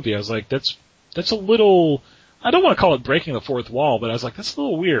in the movie. I was like, that's a little. I don't want to call it breaking the fourth wall, but I was like, that's a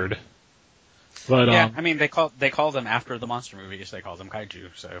little weird. But, yeah, I mean, they call them after the monster movies. They call them kaiju.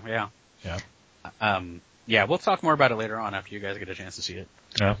 So yeah. Yeah. We'll talk more about it later on after you guys get a chance to see it.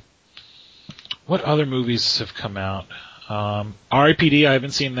 Yeah. What other movies have come out? R.I.P.D. I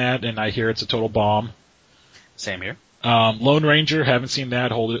haven't seen that, and I hear it's a total bomb. Same here. Lone Ranger, haven't seen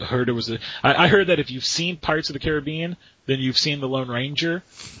that. Heard it was I heard that if you've seen Pirates of the Caribbean, then you've seen the Lone Ranger.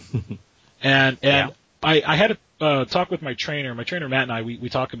 and yeah. I had a talk with my trainer. My trainer Matt and I, we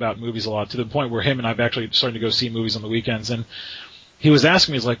talk about movies a lot to the point where him and I've actually started to go see movies on the weekends. And he was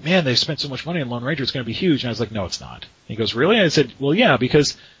asking me, he's like, "Man, they've spent so much money on Lone Ranger, it's going to be huge." And I was like, "No, it's not." He goes, "Really?" And I said, "Well, yeah,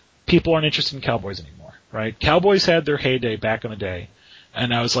 because people aren't interested in cowboys anymore, right? Cowboys had their heyday back in the day."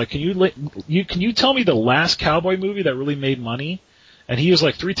 And I was like, "Can you tell me the last cowboy movie that really made money?" And he was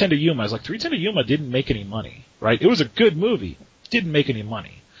like, 3:10 to Yuma. I was like, 3:10 to Yuma didn't make any money, right? It was a good movie, didn't make any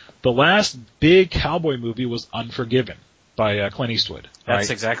money. The last big cowboy movie was Unforgiven by Clint Eastwood. Right? That's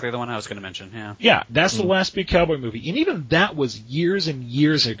exactly the one I was going to mention, yeah. Yeah, that's the last big cowboy movie. And even that was years and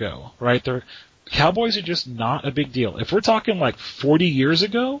years ago, right? Cowboys are just not a big deal. If we're talking 40 years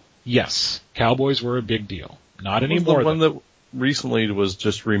ago, yes, cowboys were a big deal. Not anymore. The one that recently was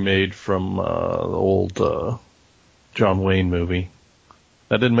just remade from the old John Wayne movie.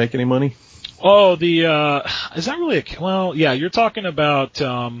 That didn't make any money? Oh, is that really well, yeah, you're talking about,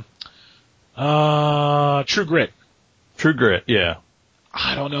 True Grit. True Grit, yeah.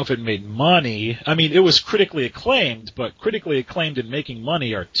 I don't know if it made money. I mean, it was critically acclaimed, but critically acclaimed and making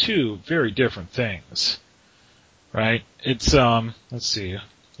money are two very different things. Right? It's, let's see.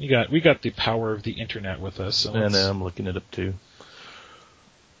 We got the power of the internet with us. So I'm looking it up too.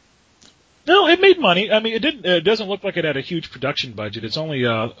 No, it made money. I mean, it doesn't look like it had a huge production budget. It's only,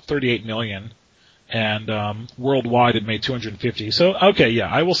 $38 million. And, worldwide it made 250. So, okay, yeah,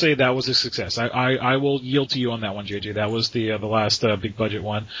 I will say that was a success. I will yield to you on that one, JJ. That was the last, big budget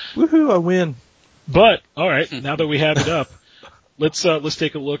one. Woohoo, I win. But, alright, now that we have it up, let's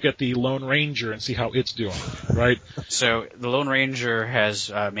take a look at the Lone Ranger and see how it's doing, right? So, the Lone Ranger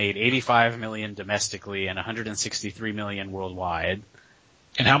has, made $85 million domestically and $163 million worldwide.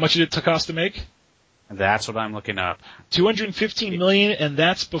 And how much did it cost to make? That's what I'm looking up. $215 million, and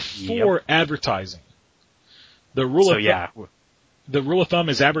that's before advertising. The rule of thumb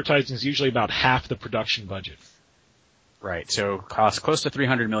is advertising is usually about half the production budget. Right. So costs close to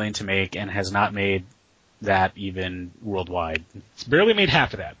 $300 million to make, and has not made that even worldwide. It's barely made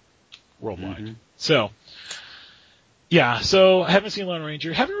half of that worldwide. Mm-hmm. So, yeah. So I haven't seen Lone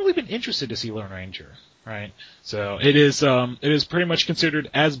Ranger. Haven't really been interested to see Lone Ranger. Right. So it is pretty much considered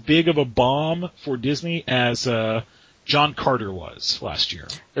as big of a bomb for Disney as John Carter was last year.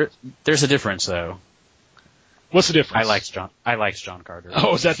 There's a difference though. What's the difference? I liked John Carter.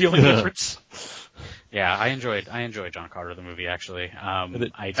 Oh, is that the only difference? Yeah, I enjoyed John Carter the movie actually. I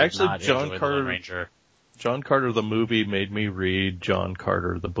did actually, not enjoy the Lone Ranger. John Carter the movie made me read John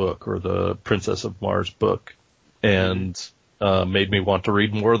Carter the book, or the Princess of Mars book, and made me want to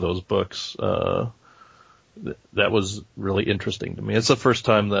read more of those books. That was really interesting to me. It's the first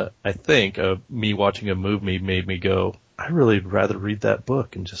time that I think me watching a movie made me go, I really would rather read that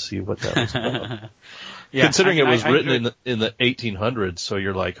book and just see what that was about. Yeah, considering it was written in the 1800s, so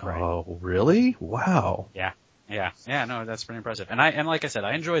you're like, oh, really? Wow. Yeah. No, that's pretty impressive. And like I said,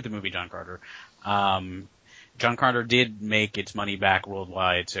 I enjoyed the movie John Carter. John Carter did make its money back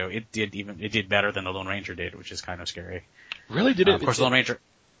worldwide, so it did better than the Lone Ranger did, which is kind of scary. Really? Did it? Of course, the Lone Ranger.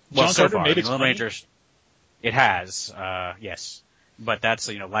 Well, John Carter far, made its Lone money? Rangers. It has, yes, but that's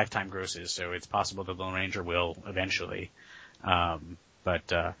lifetime grosses, so it's possible the Lone Ranger will eventually.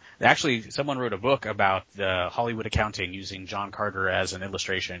 But actually, someone wrote a book about the Hollywood accounting using John Carter as an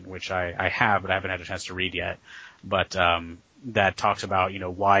illustration, which I have, but I haven't had a chance to read yet. But that talks about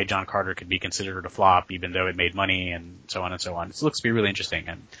why John Carter could be considered a flop, even though it made money, and so on and so on. It looks to be really interesting,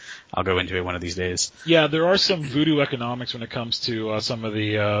 and I'll go into it one of these days. Yeah, there are some voodoo economics when it comes to some of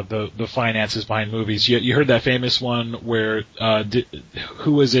the finances behind movies. You heard that famous one where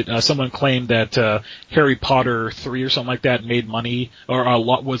who was it? Someone claimed that Harry Potter 3 or something like that made money, or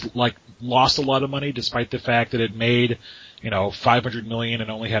lost a lot of money, despite the fact that it made $500 million and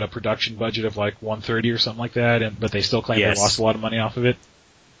only had a production budget of like $130 or something like that, but they still claim they lost a lot of money off of it.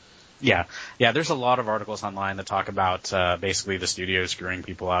 Yeah. There's a lot of articles online that talk about basically the studios screwing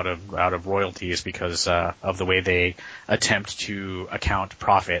people out of royalties because of the way they attempt to account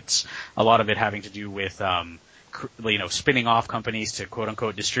profits. A lot of it having to do with spinning off companies to quote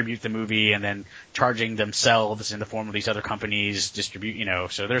unquote distribute the movie and then charging themselves in the form of these other companies distribute,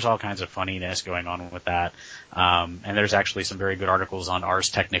 so there's all kinds of funniness going on with that. And there's actually some very good articles on Ars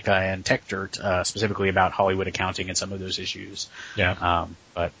Technica and Tech Dirt, specifically about Hollywood accounting and some of those issues. Yeah.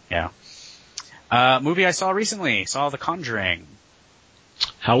 But yeah. Movie I saw recently, The Conjuring.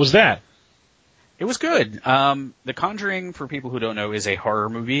 How was that? It was good. The Conjuring, for people who don't know, is a horror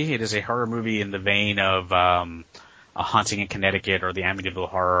movie. It is a horror movie in the vein of A Haunting in Connecticut or the Amityville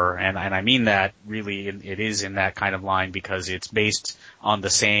Horror, and I mean that really. It is in that kind of line because it's based on the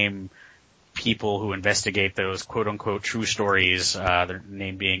same people who investigate those quote unquote true stories. Their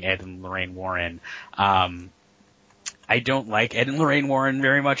name being Ed and Lorraine Warren. I don't like Ed and Lorraine Warren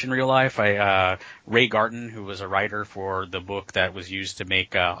very much in real life. Ray Garton, who was a writer for the book that was used to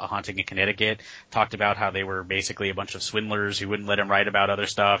make A Haunting in Connecticut, talked about how they were basically a bunch of swindlers who wouldn't let him write about other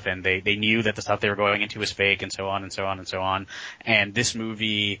stuff, and they knew that the stuff they were going into was fake, and so on and so on and so on. And this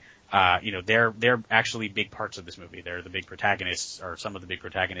movie, they're actually big parts of this movie. They're the big protagonists, or some of the big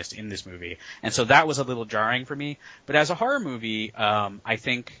protagonists in this movie. And so that was a little jarring for me. But as a horror movie, I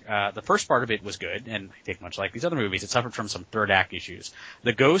think, the first part of it was good. And I think much like these other movies, it suffered from some third act issues.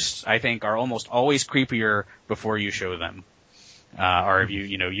 The ghosts, I think, are almost always creepier before you show them. Or if you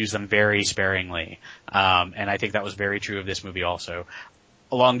use them very sparingly. And I think that was very true of this movie also.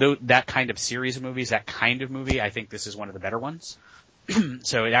 Along that kind of series of movies, that kind of movie, I think this is one of the better ones.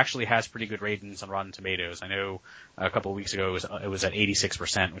 So it actually has pretty good ratings on Rotten Tomatoes. I know a couple of weeks ago it was at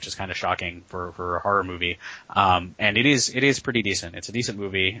 86%, which is kind of shocking for a horror movie. And it is pretty decent. It's a decent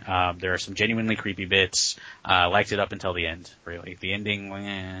movie. There are some genuinely creepy bits. Liked it up until the end, really. The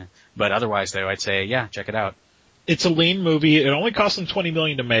ending, but otherwise though, I'd say, yeah, check it out. It's a lean movie. It only cost them $20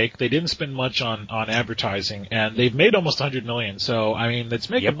 million to make. They didn't spend much on advertising, and they've made almost $100 million. So, I mean, it's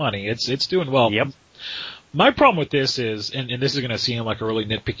making money. It's doing well. Yep. My problem with this is, and this is going to seem like a really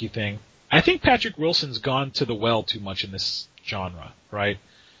nitpicky thing, I think Patrick Wilson's gone to the well too much in this genre, right?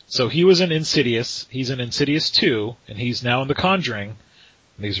 So he was in Insidious, he's in Insidious 2, and he's now in The Conjuring.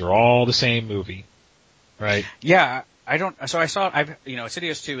 These are all the same movie, right? Yeah,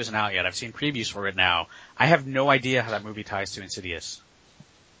 Insidious 2 isn't out yet. I've seen previews for it now. I have no idea how that movie ties to Insidious.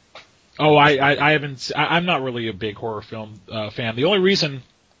 Oh, I haven't, I'm not really a big horror film fan. The only reason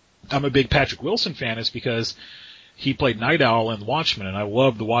I'm a big Patrick Wilson fan is because he played Night Owl in Watchmen, and I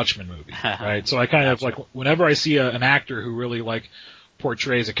love the Watchmen movie, right? So I kind of like, whenever I see an actor who really like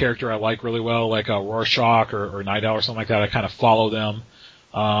portrays a character I like really well, like a Rorschach or Night Owl or something like that, I kind of follow them,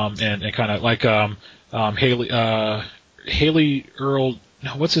 and kind of like, Haley Earl,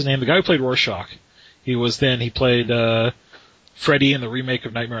 no, what's his name? The guy who played Rorschach. He played, Freddy in the remake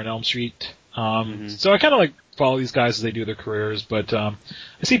of Nightmare on Elm Street. So I kind of like follow these guys as they do their careers, but I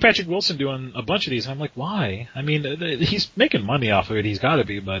see Patrick Wilson doing a bunch of these, and I'm like, why? I mean, he's making money off of it, he's gotta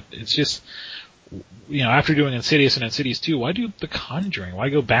be, but it's just, after doing Insidious and Insidious 2, why do The Conjuring? Why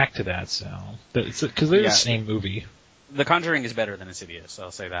go back to that? So, because they're the same movie. The Conjuring is better than Insidious, I'll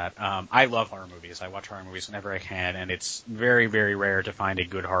say that. I love horror movies. I watch horror movies whenever I can, and it's very, very rare to find a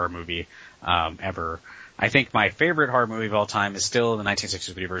good horror movie, ever. I think my favorite horror movie of all time is still the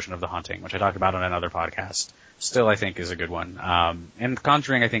 1963 version of The Haunting, which I talked about on another podcast. Still, I think, is a good one. And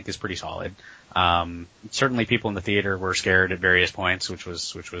Conjuring, I think, is pretty solid. Certainly people in the theater were scared at various points, which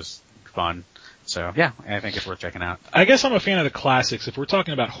was fun. So, yeah, I think it's worth checking out. I guess I'm a fan of the classics. If we're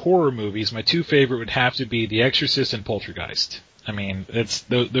talking about horror movies, my two favorite would have to be The Exorcist and Poltergeist. I mean,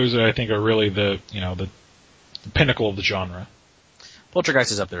 those I think are really the pinnacle of the genre.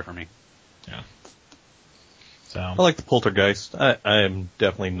 Poltergeist is up there for me. Yeah. So I like the Poltergeist. I am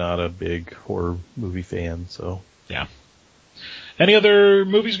definitely not a big horror movie fan, so. Yeah. Any other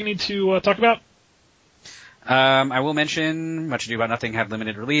movies we need to talk about? I will mention Much Ado About Nothing had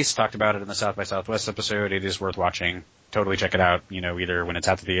limited release. Talked about it in the South by Southwest episode. It is worth watching. Totally check it out, either when it's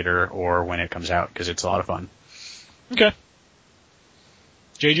at the theater or when it comes out, because it's a lot of fun. Okay.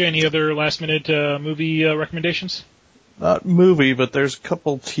 JJ, any other last-minute movie recommendations? Not movie, but there's a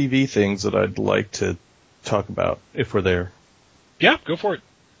couple TV things that I'd like to talk about, if we're there. Yeah, go for it.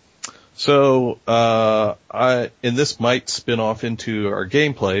 So, and this might spin off into our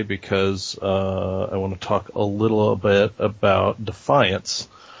gameplay because, I want to talk a little bit about Defiance.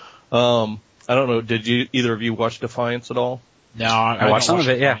 I don't know, did either of you watch Defiance at all? No, I watched some of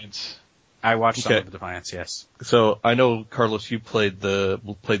it, Defiance. Yeah. I watched some of Defiance, yes. So, I know, Carlos, you played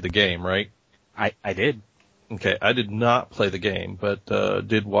the game, right? I did. Okay, I did not play the game, but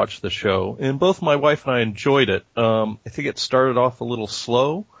did watch the show, and both my wife and I enjoyed it. I think it started off a little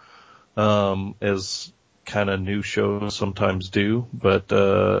slow, as kind of new shows sometimes do, but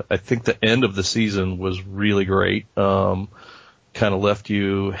I think the end of the season was really great. Kind of left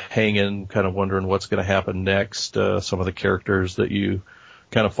you hanging, kind of wondering what's going to happen next. Some of the characters that you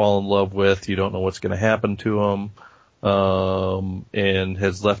kind of fall in love with, you don't know what's going to happen to them. And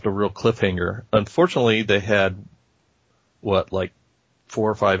has left a real cliffhanger. Unfortunately, they had, 4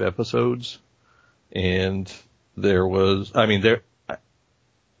 or 5 episodes, and there was,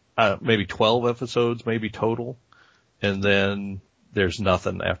 maybe 12 episodes, maybe total, and then there's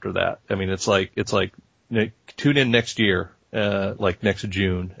nothing after that. I mean, it's like, tune in next year, next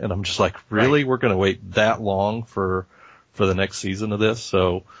June, and I'm just like, really? Right. We're gonna wait that long for the next season of this?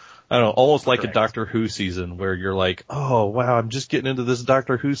 So, I don't know, almost like a Doctor Who season where you're like, oh wow, I'm just getting into this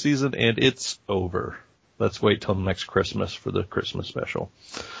Doctor Who season and it's over. Let's wait till next Christmas for the Christmas special.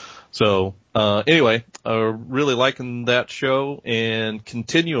 So, anyway, really liking that show, and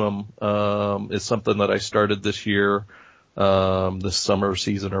Continuum, is something that I started this year, this summer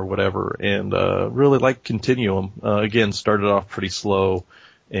season or whatever, and, really like Continuum. Again, started off pretty slow,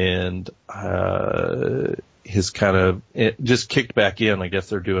 and, it just kicked back in. I guess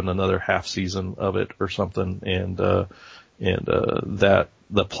they're doing another half season of it or something, and that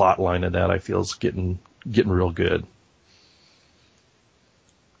the plot line in that I feel is getting real good.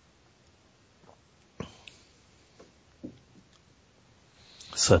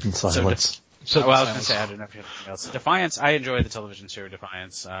 Sudden silence. I was going to say, I don't know if you have anything else. Defiance, I enjoyed the television show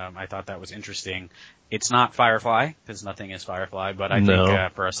Defiance. I thought that was interesting. It's not Firefly, because nothing is Firefly, but I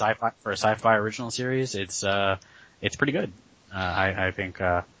think for a sci-fi original series, it's pretty good. I think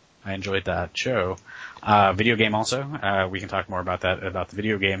I enjoyed that show. Video game also. We can talk more about the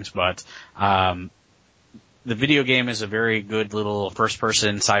video games, but the video game is a very good little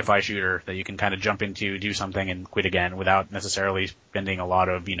first-person sci-fi shooter that you can kind of jump into, do something, and quit again without necessarily spending a lot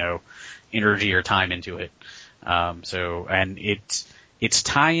of, energy or time into it. And its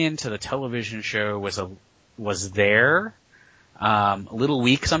tie-in to the television show was there, a little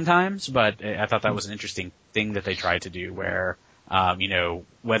weak sometimes, but I thought that was an interesting thing that they tried to do where,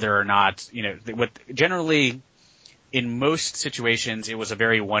 whether or not, generally, in most situations, it was a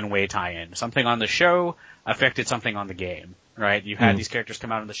very one-way tie-in. Something on the show affected something on the game, right? You had these characters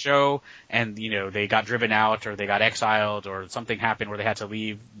come out on the show, and, they got driven out, or they got exiled, or something happened where they had to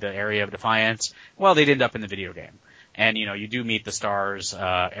leave the area of Defiance. Well, they'd end up in the video game. And, you do meet the stars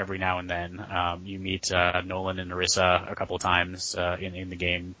every now and then. You meet Nolan and Narissa a couple of times in the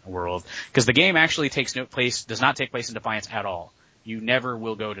game world. Because the game actually does not take place in Defiance at all. You never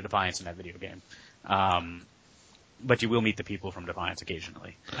will go to Defiance in that video game. But you will meet the people from Defiance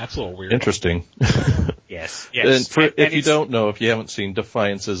occasionally. That's a little weird. Interesting. Yes. And if you don't know, if you haven't seen,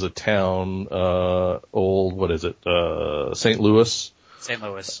 Defiance is a town, St. Louis? St.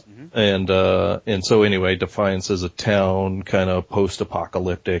 Louis. Mm-hmm. And so anyway, Defiance is a town kind of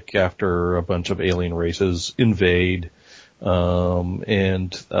post-apocalyptic after a bunch of alien races invade. Sort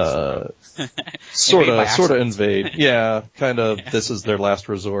of invade. Yeah, kind of, this is their last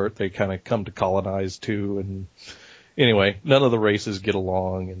resort. They kind of come to colonize too, and anyway, none of the races get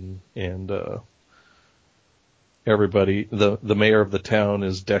along, and everybody, the mayor of the town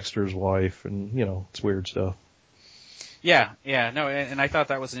is Dexter's wife, and it's weird stuff. Yeah, no, and I thought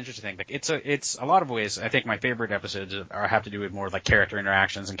that was an interesting thing. Like, it's a lot of ways. I think my favorite episodes have to do with more like character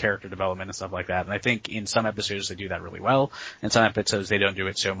interactions and character development and stuff like that. And I think in some episodes they do that really well. In some episodes they don't do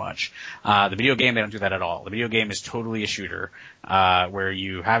it so much. The video game, they don't do that at all. The video game is totally a shooter, where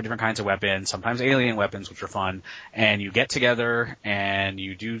you have different kinds of weapons, sometimes alien weapons, which are fun, and you get together and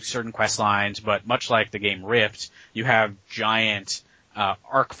you do certain quest lines. But much like the game Rift, you have giant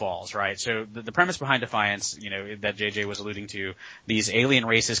arc falls, right? So the premise behind Defiance, that JJ was alluding to, these alien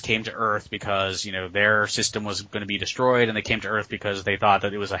races came to Earth because, their system was going to be destroyed, and they came to Earth because they thought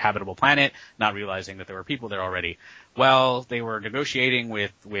that it was a habitable planet, not realizing that there were people there already. Well, they were negotiating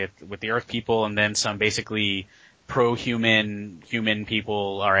with the Earth people, and then some basically pro-human human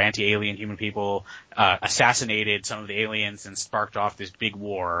people or anti-alien human people assassinated some of the aliens and sparked off this big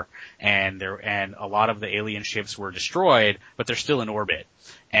war, and a lot of the alien ships were destroyed, but they're still in orbit.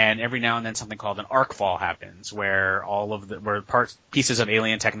 And every now and then something called an arc fall happens, where pieces of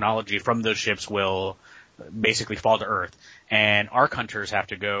alien technology from those ships will basically fall to Earth. And Ark hunters have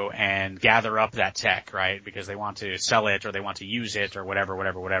to go and gather up that tech, right? Because they want to sell it or they want to use it or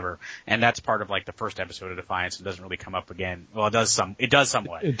whatever. And that's part of like the first episode of Defiance and doesn't really come up again. Well, it does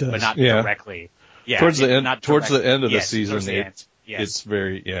somewhat, but not directly. Yeah. Towards the end of the season, it's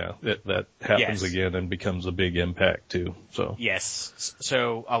very, that happens again and becomes a big impact too. So. Yes.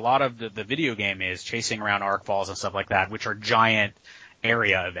 So a lot of the video game is chasing around arc falls and stuff like that, which are giant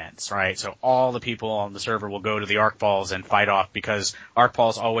area events, right? So all the people on the server will go to the arc falls and fight off, because arc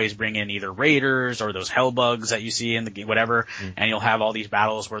falls always bring in either raiders or those hell bugs that you see in the whatever, and you'll have all these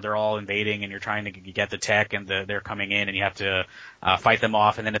battles where they're all invading and you're trying to get the tech and they're coming in and you have to fight them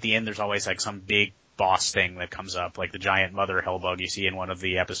off, and then at the end there's always like some big boss thing that comes up, like the giant mother hell bug you see in one of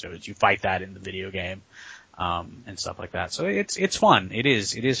the episodes. You fight that in the video game. And stuff like that. So it's fun. It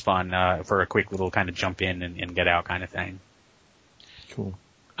is fun, for a quick little kind of jump in and get out kind of thing. Cool.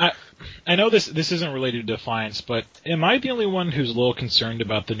 I know this isn't related to Defiance, but am I the only one who's a little concerned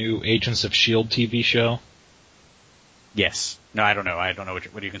about the new Agents of S.H.I.E.L.D. TV show? Yes. No, I don't know.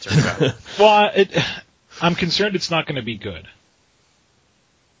 What are you concerned about? Well, I'm concerned it's not going to be good.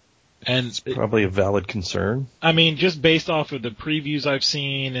 And it's probably a valid concern. I mean, just based off of the previews I've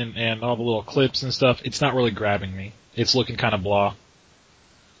seen and all the little clips and stuff, it's not really grabbing me. It's looking kind of blah.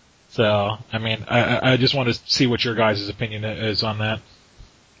 So, I mean, I just want to see what your guys' opinion is on that.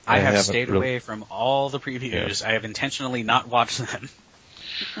 I have stayed away from all the previews. Yeah. I have intentionally not watched them.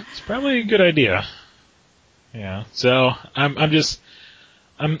 It's probably a good idea. Yeah. So, I'm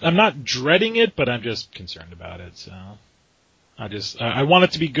not dreading it, but I'm just concerned about it. So, I want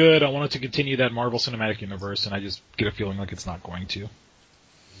it to be good. I want it to continue that Marvel Cinematic Universe, and I just get a feeling like it's not going to.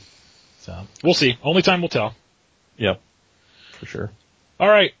 So, we'll see. Only time will tell. Yep. For sure. All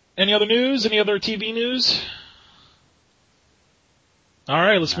right. Any other news? Any other TV news? All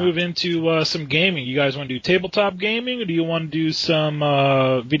right, let's move into some gaming. You guys want to do tabletop gaming, or do you want to do some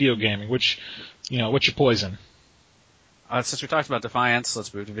video gaming? What's your poison? Since we talked about Defiance,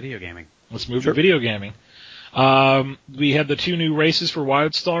 let's move to video gaming. Let's move to video gaming. We had the two new races for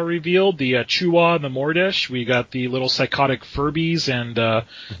WildStar revealed, the Chua and the Mordesh. We got the little psychotic Furbies and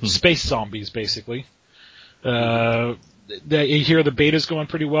space zombies, basically. I hear the beta's going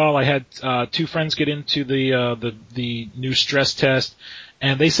pretty well. I had two friends get into the new stress test,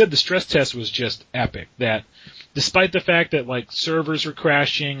 and they said the stress test was just epic. That despite the fact that like servers were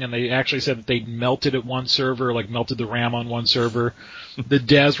crashing, and they actually said that they melted at one server, like melted the RAM on one server, the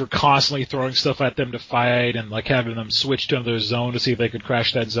devs were constantly throwing stuff at them to fight, and like having them switch to another zone to see if they could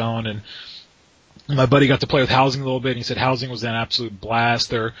crash that zone. And my buddy got to play with Housing a little bit, and he said Housing was an absolute blast.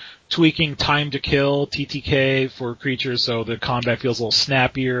 They're tweaking time to kill, TTK, for creatures, so the combat feels a little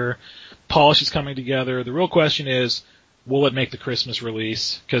snappier. Polish is coming together. The real question is, will it make the Christmas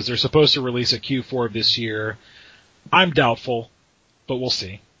release? Because they're supposed to release a Q4 of this year. I'm doubtful, but we'll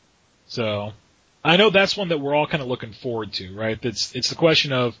see. So, I know that's one that we're all kind of looking forward to, right? It's the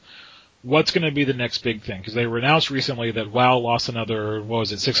question of, what's going to be the next big thing? Because they were announced recently that WoW lost another,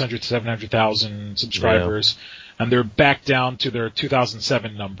 600 to 700,000 subscribers, and they're back down to their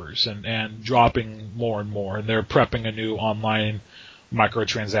 2007 numbers and dropping more and more. And they're prepping a new online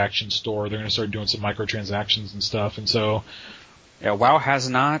microtransaction store. They're going to start doing some microtransactions and stuff. And so, yeah, WoW has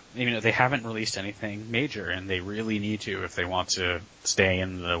not, they haven't released anything major, and they really need to if they want to stay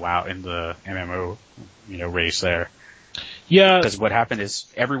in the WoW, in the MMO, race there. Yeah. Because what happened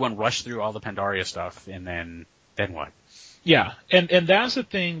is everyone rushed through all the Pandaria stuff, and then what? Yeah, and that's the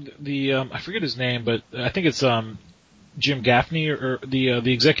thing. I forget his name, but I think it's Jim Gaffney, or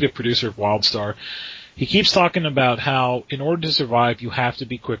the executive producer of WildStar. he keeps talking about how in order to survive, you have to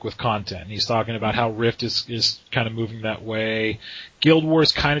be quick with content. And he's talking about how Rift is kind of moving that way. Guild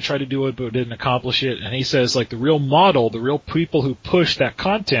Wars kind of tried to do it, but didn't accomplish it. And he says, like, the real model, the real people who push that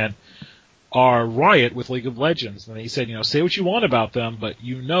content are Riot with League of Legends. And he said, say what you want about them, but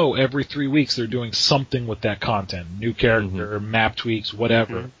every 3 weeks they're doing something with that content. New character, map tweaks,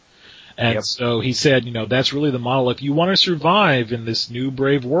 whatever. Mm-hmm. And so he said, that's really the model. If you want to survive in this new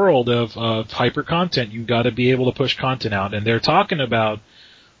brave world of hyper content, you've got to be able to push content out. And they're talking about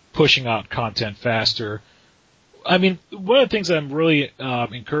pushing out content faster. I mean, one of the things that I'm really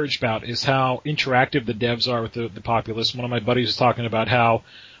encouraged about is how interactive the devs are with the populace. One of my buddies was talking about how,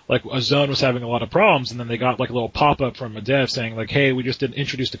 like, a zone was having a lot of problems, and then they got, like, a little pop-up from a dev saying, like, hey, we just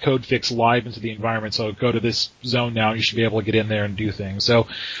introduced a code fix live into the environment, so go to this zone now, and you should be able to get in there and do things. So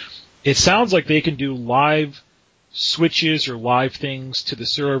it sounds like they can do live switches or live things to the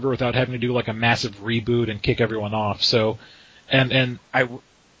server without having to do, like, a massive reboot and kick everyone off. So, and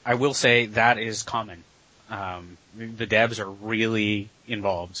I will say that is common. The devs are really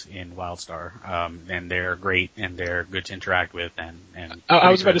involved in WildStar, and they're great, and they're good to interact with, and I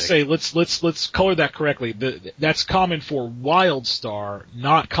was about to say, let's color that correctly. That's common for WildStar,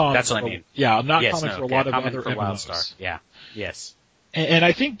 not common. That's what I mean. Yeah, not common for a lot of other MMOs. WildStar. Yeah. Yes. And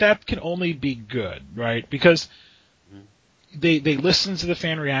I think that can only be good, right? Because they listen to the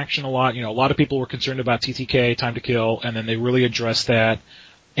fan reaction a lot. A lot of people were concerned about TTK, Time to Kill, and then they really addressed that.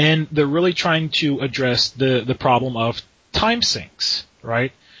 And they're really trying to address the problem of time sinks,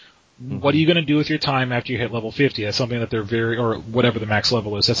 right? Mm-hmm. What are you going to do with your time after you hit level 50? That's something that they're or whatever the max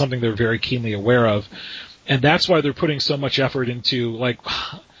level is, that's something they're very keenly aware of. And that's why they're putting so much effort into, like,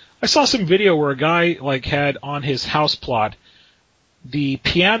 I saw some video where a guy, like, had on his house plot the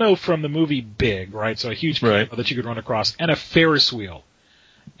piano from the movie Big, right? So a huge piano that you could run across, and a Ferris wheel.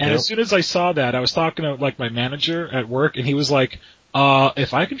 And as soon as I saw that, I was talking to, like, my manager at work, and he was like,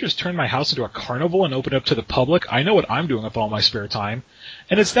 if I could just turn my house into a carnival and open it up to the public, I know what I'm doing with all my spare time.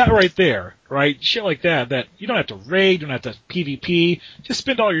 And it's that right there, right? Shit like that you don't have to raid, you don't have to PvP. Just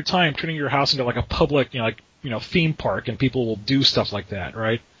spend all your time turning your house into, like, a public, theme park, and people will do stuff like that,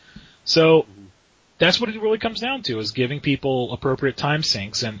 right? So that's what it really comes down to, is giving people appropriate time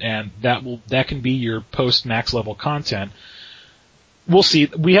sinks, and that can be your post-max level content. We'll see.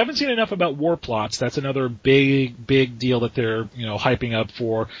 We haven't seen enough about war plots. That's another big deal that they're, hyping up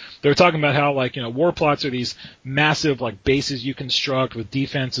for. They're talking about how, like, war plots are these massive, like, bases you construct with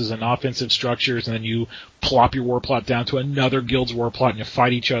defenses and offensive structures, and then you plop your war plot down to another guild's war plot and you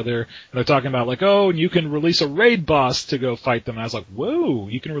fight each other. And they're talking about, like, and you can release a raid boss to go fight them. And I was like, whoa,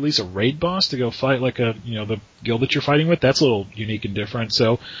 you can release a raid boss to go fight, like, the guild that you're fighting with? That's a little unique and different.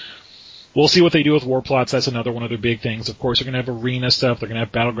 So we'll see what they do with war plots. That's another one of their big things. Of course, they're going to have arena stuff. They're going to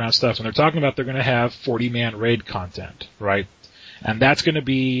have battleground stuff. And they're talking about they're going to have 40-man raid content, right? And that's going to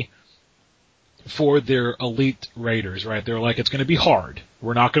be for their elite raiders, right? They're like, it's going to be hard.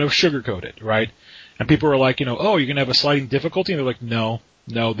 We're not going to sugarcoat it, right? And people are like, you're going to have a sliding difficulty? And they're like, no,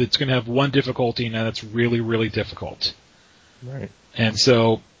 it's going to have one difficulty, and that's really, really difficult. Right. And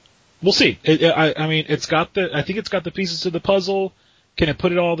so we'll see. I think it's got the pieces to the puzzle. Can it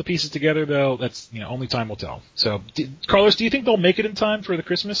put all the pieces together, though? That's, only time will tell. So, Carlos, do you think they'll make it in time for the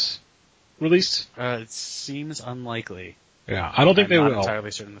Christmas release? It seems unlikely. Yeah, I don't think they will. I'm not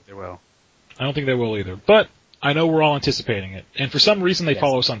entirely certain that they will. I don't think they will either. But I know we're all anticipating it. And for some reason they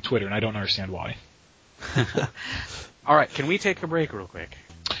follow us on Twitter, and I don't understand why. All right, can we take a break real quick?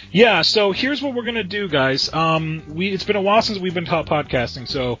 Yeah, so here's what we're going to do, guys. It's been a while since we've been podcasting,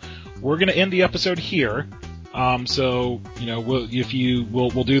 so we're going to end the episode here. We'll do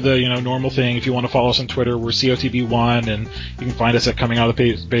the, normal thing. If you want to follow us on Twitter, we're COTB1, and you can find us at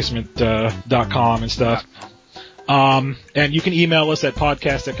comingoutofthebasement.com and stuff. And you can email us at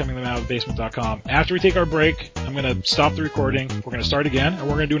podcast@comingoutofthebasement.com. After we take our break, I'm going to stop the recording. We're going to start again, and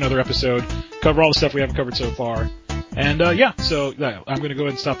we're going to do another episode, cover all the stuff we haven't covered so far. And, I'm going to go ahead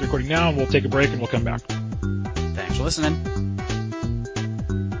and stop the recording now, and we'll take a break, and we'll come back. Thanks for listening.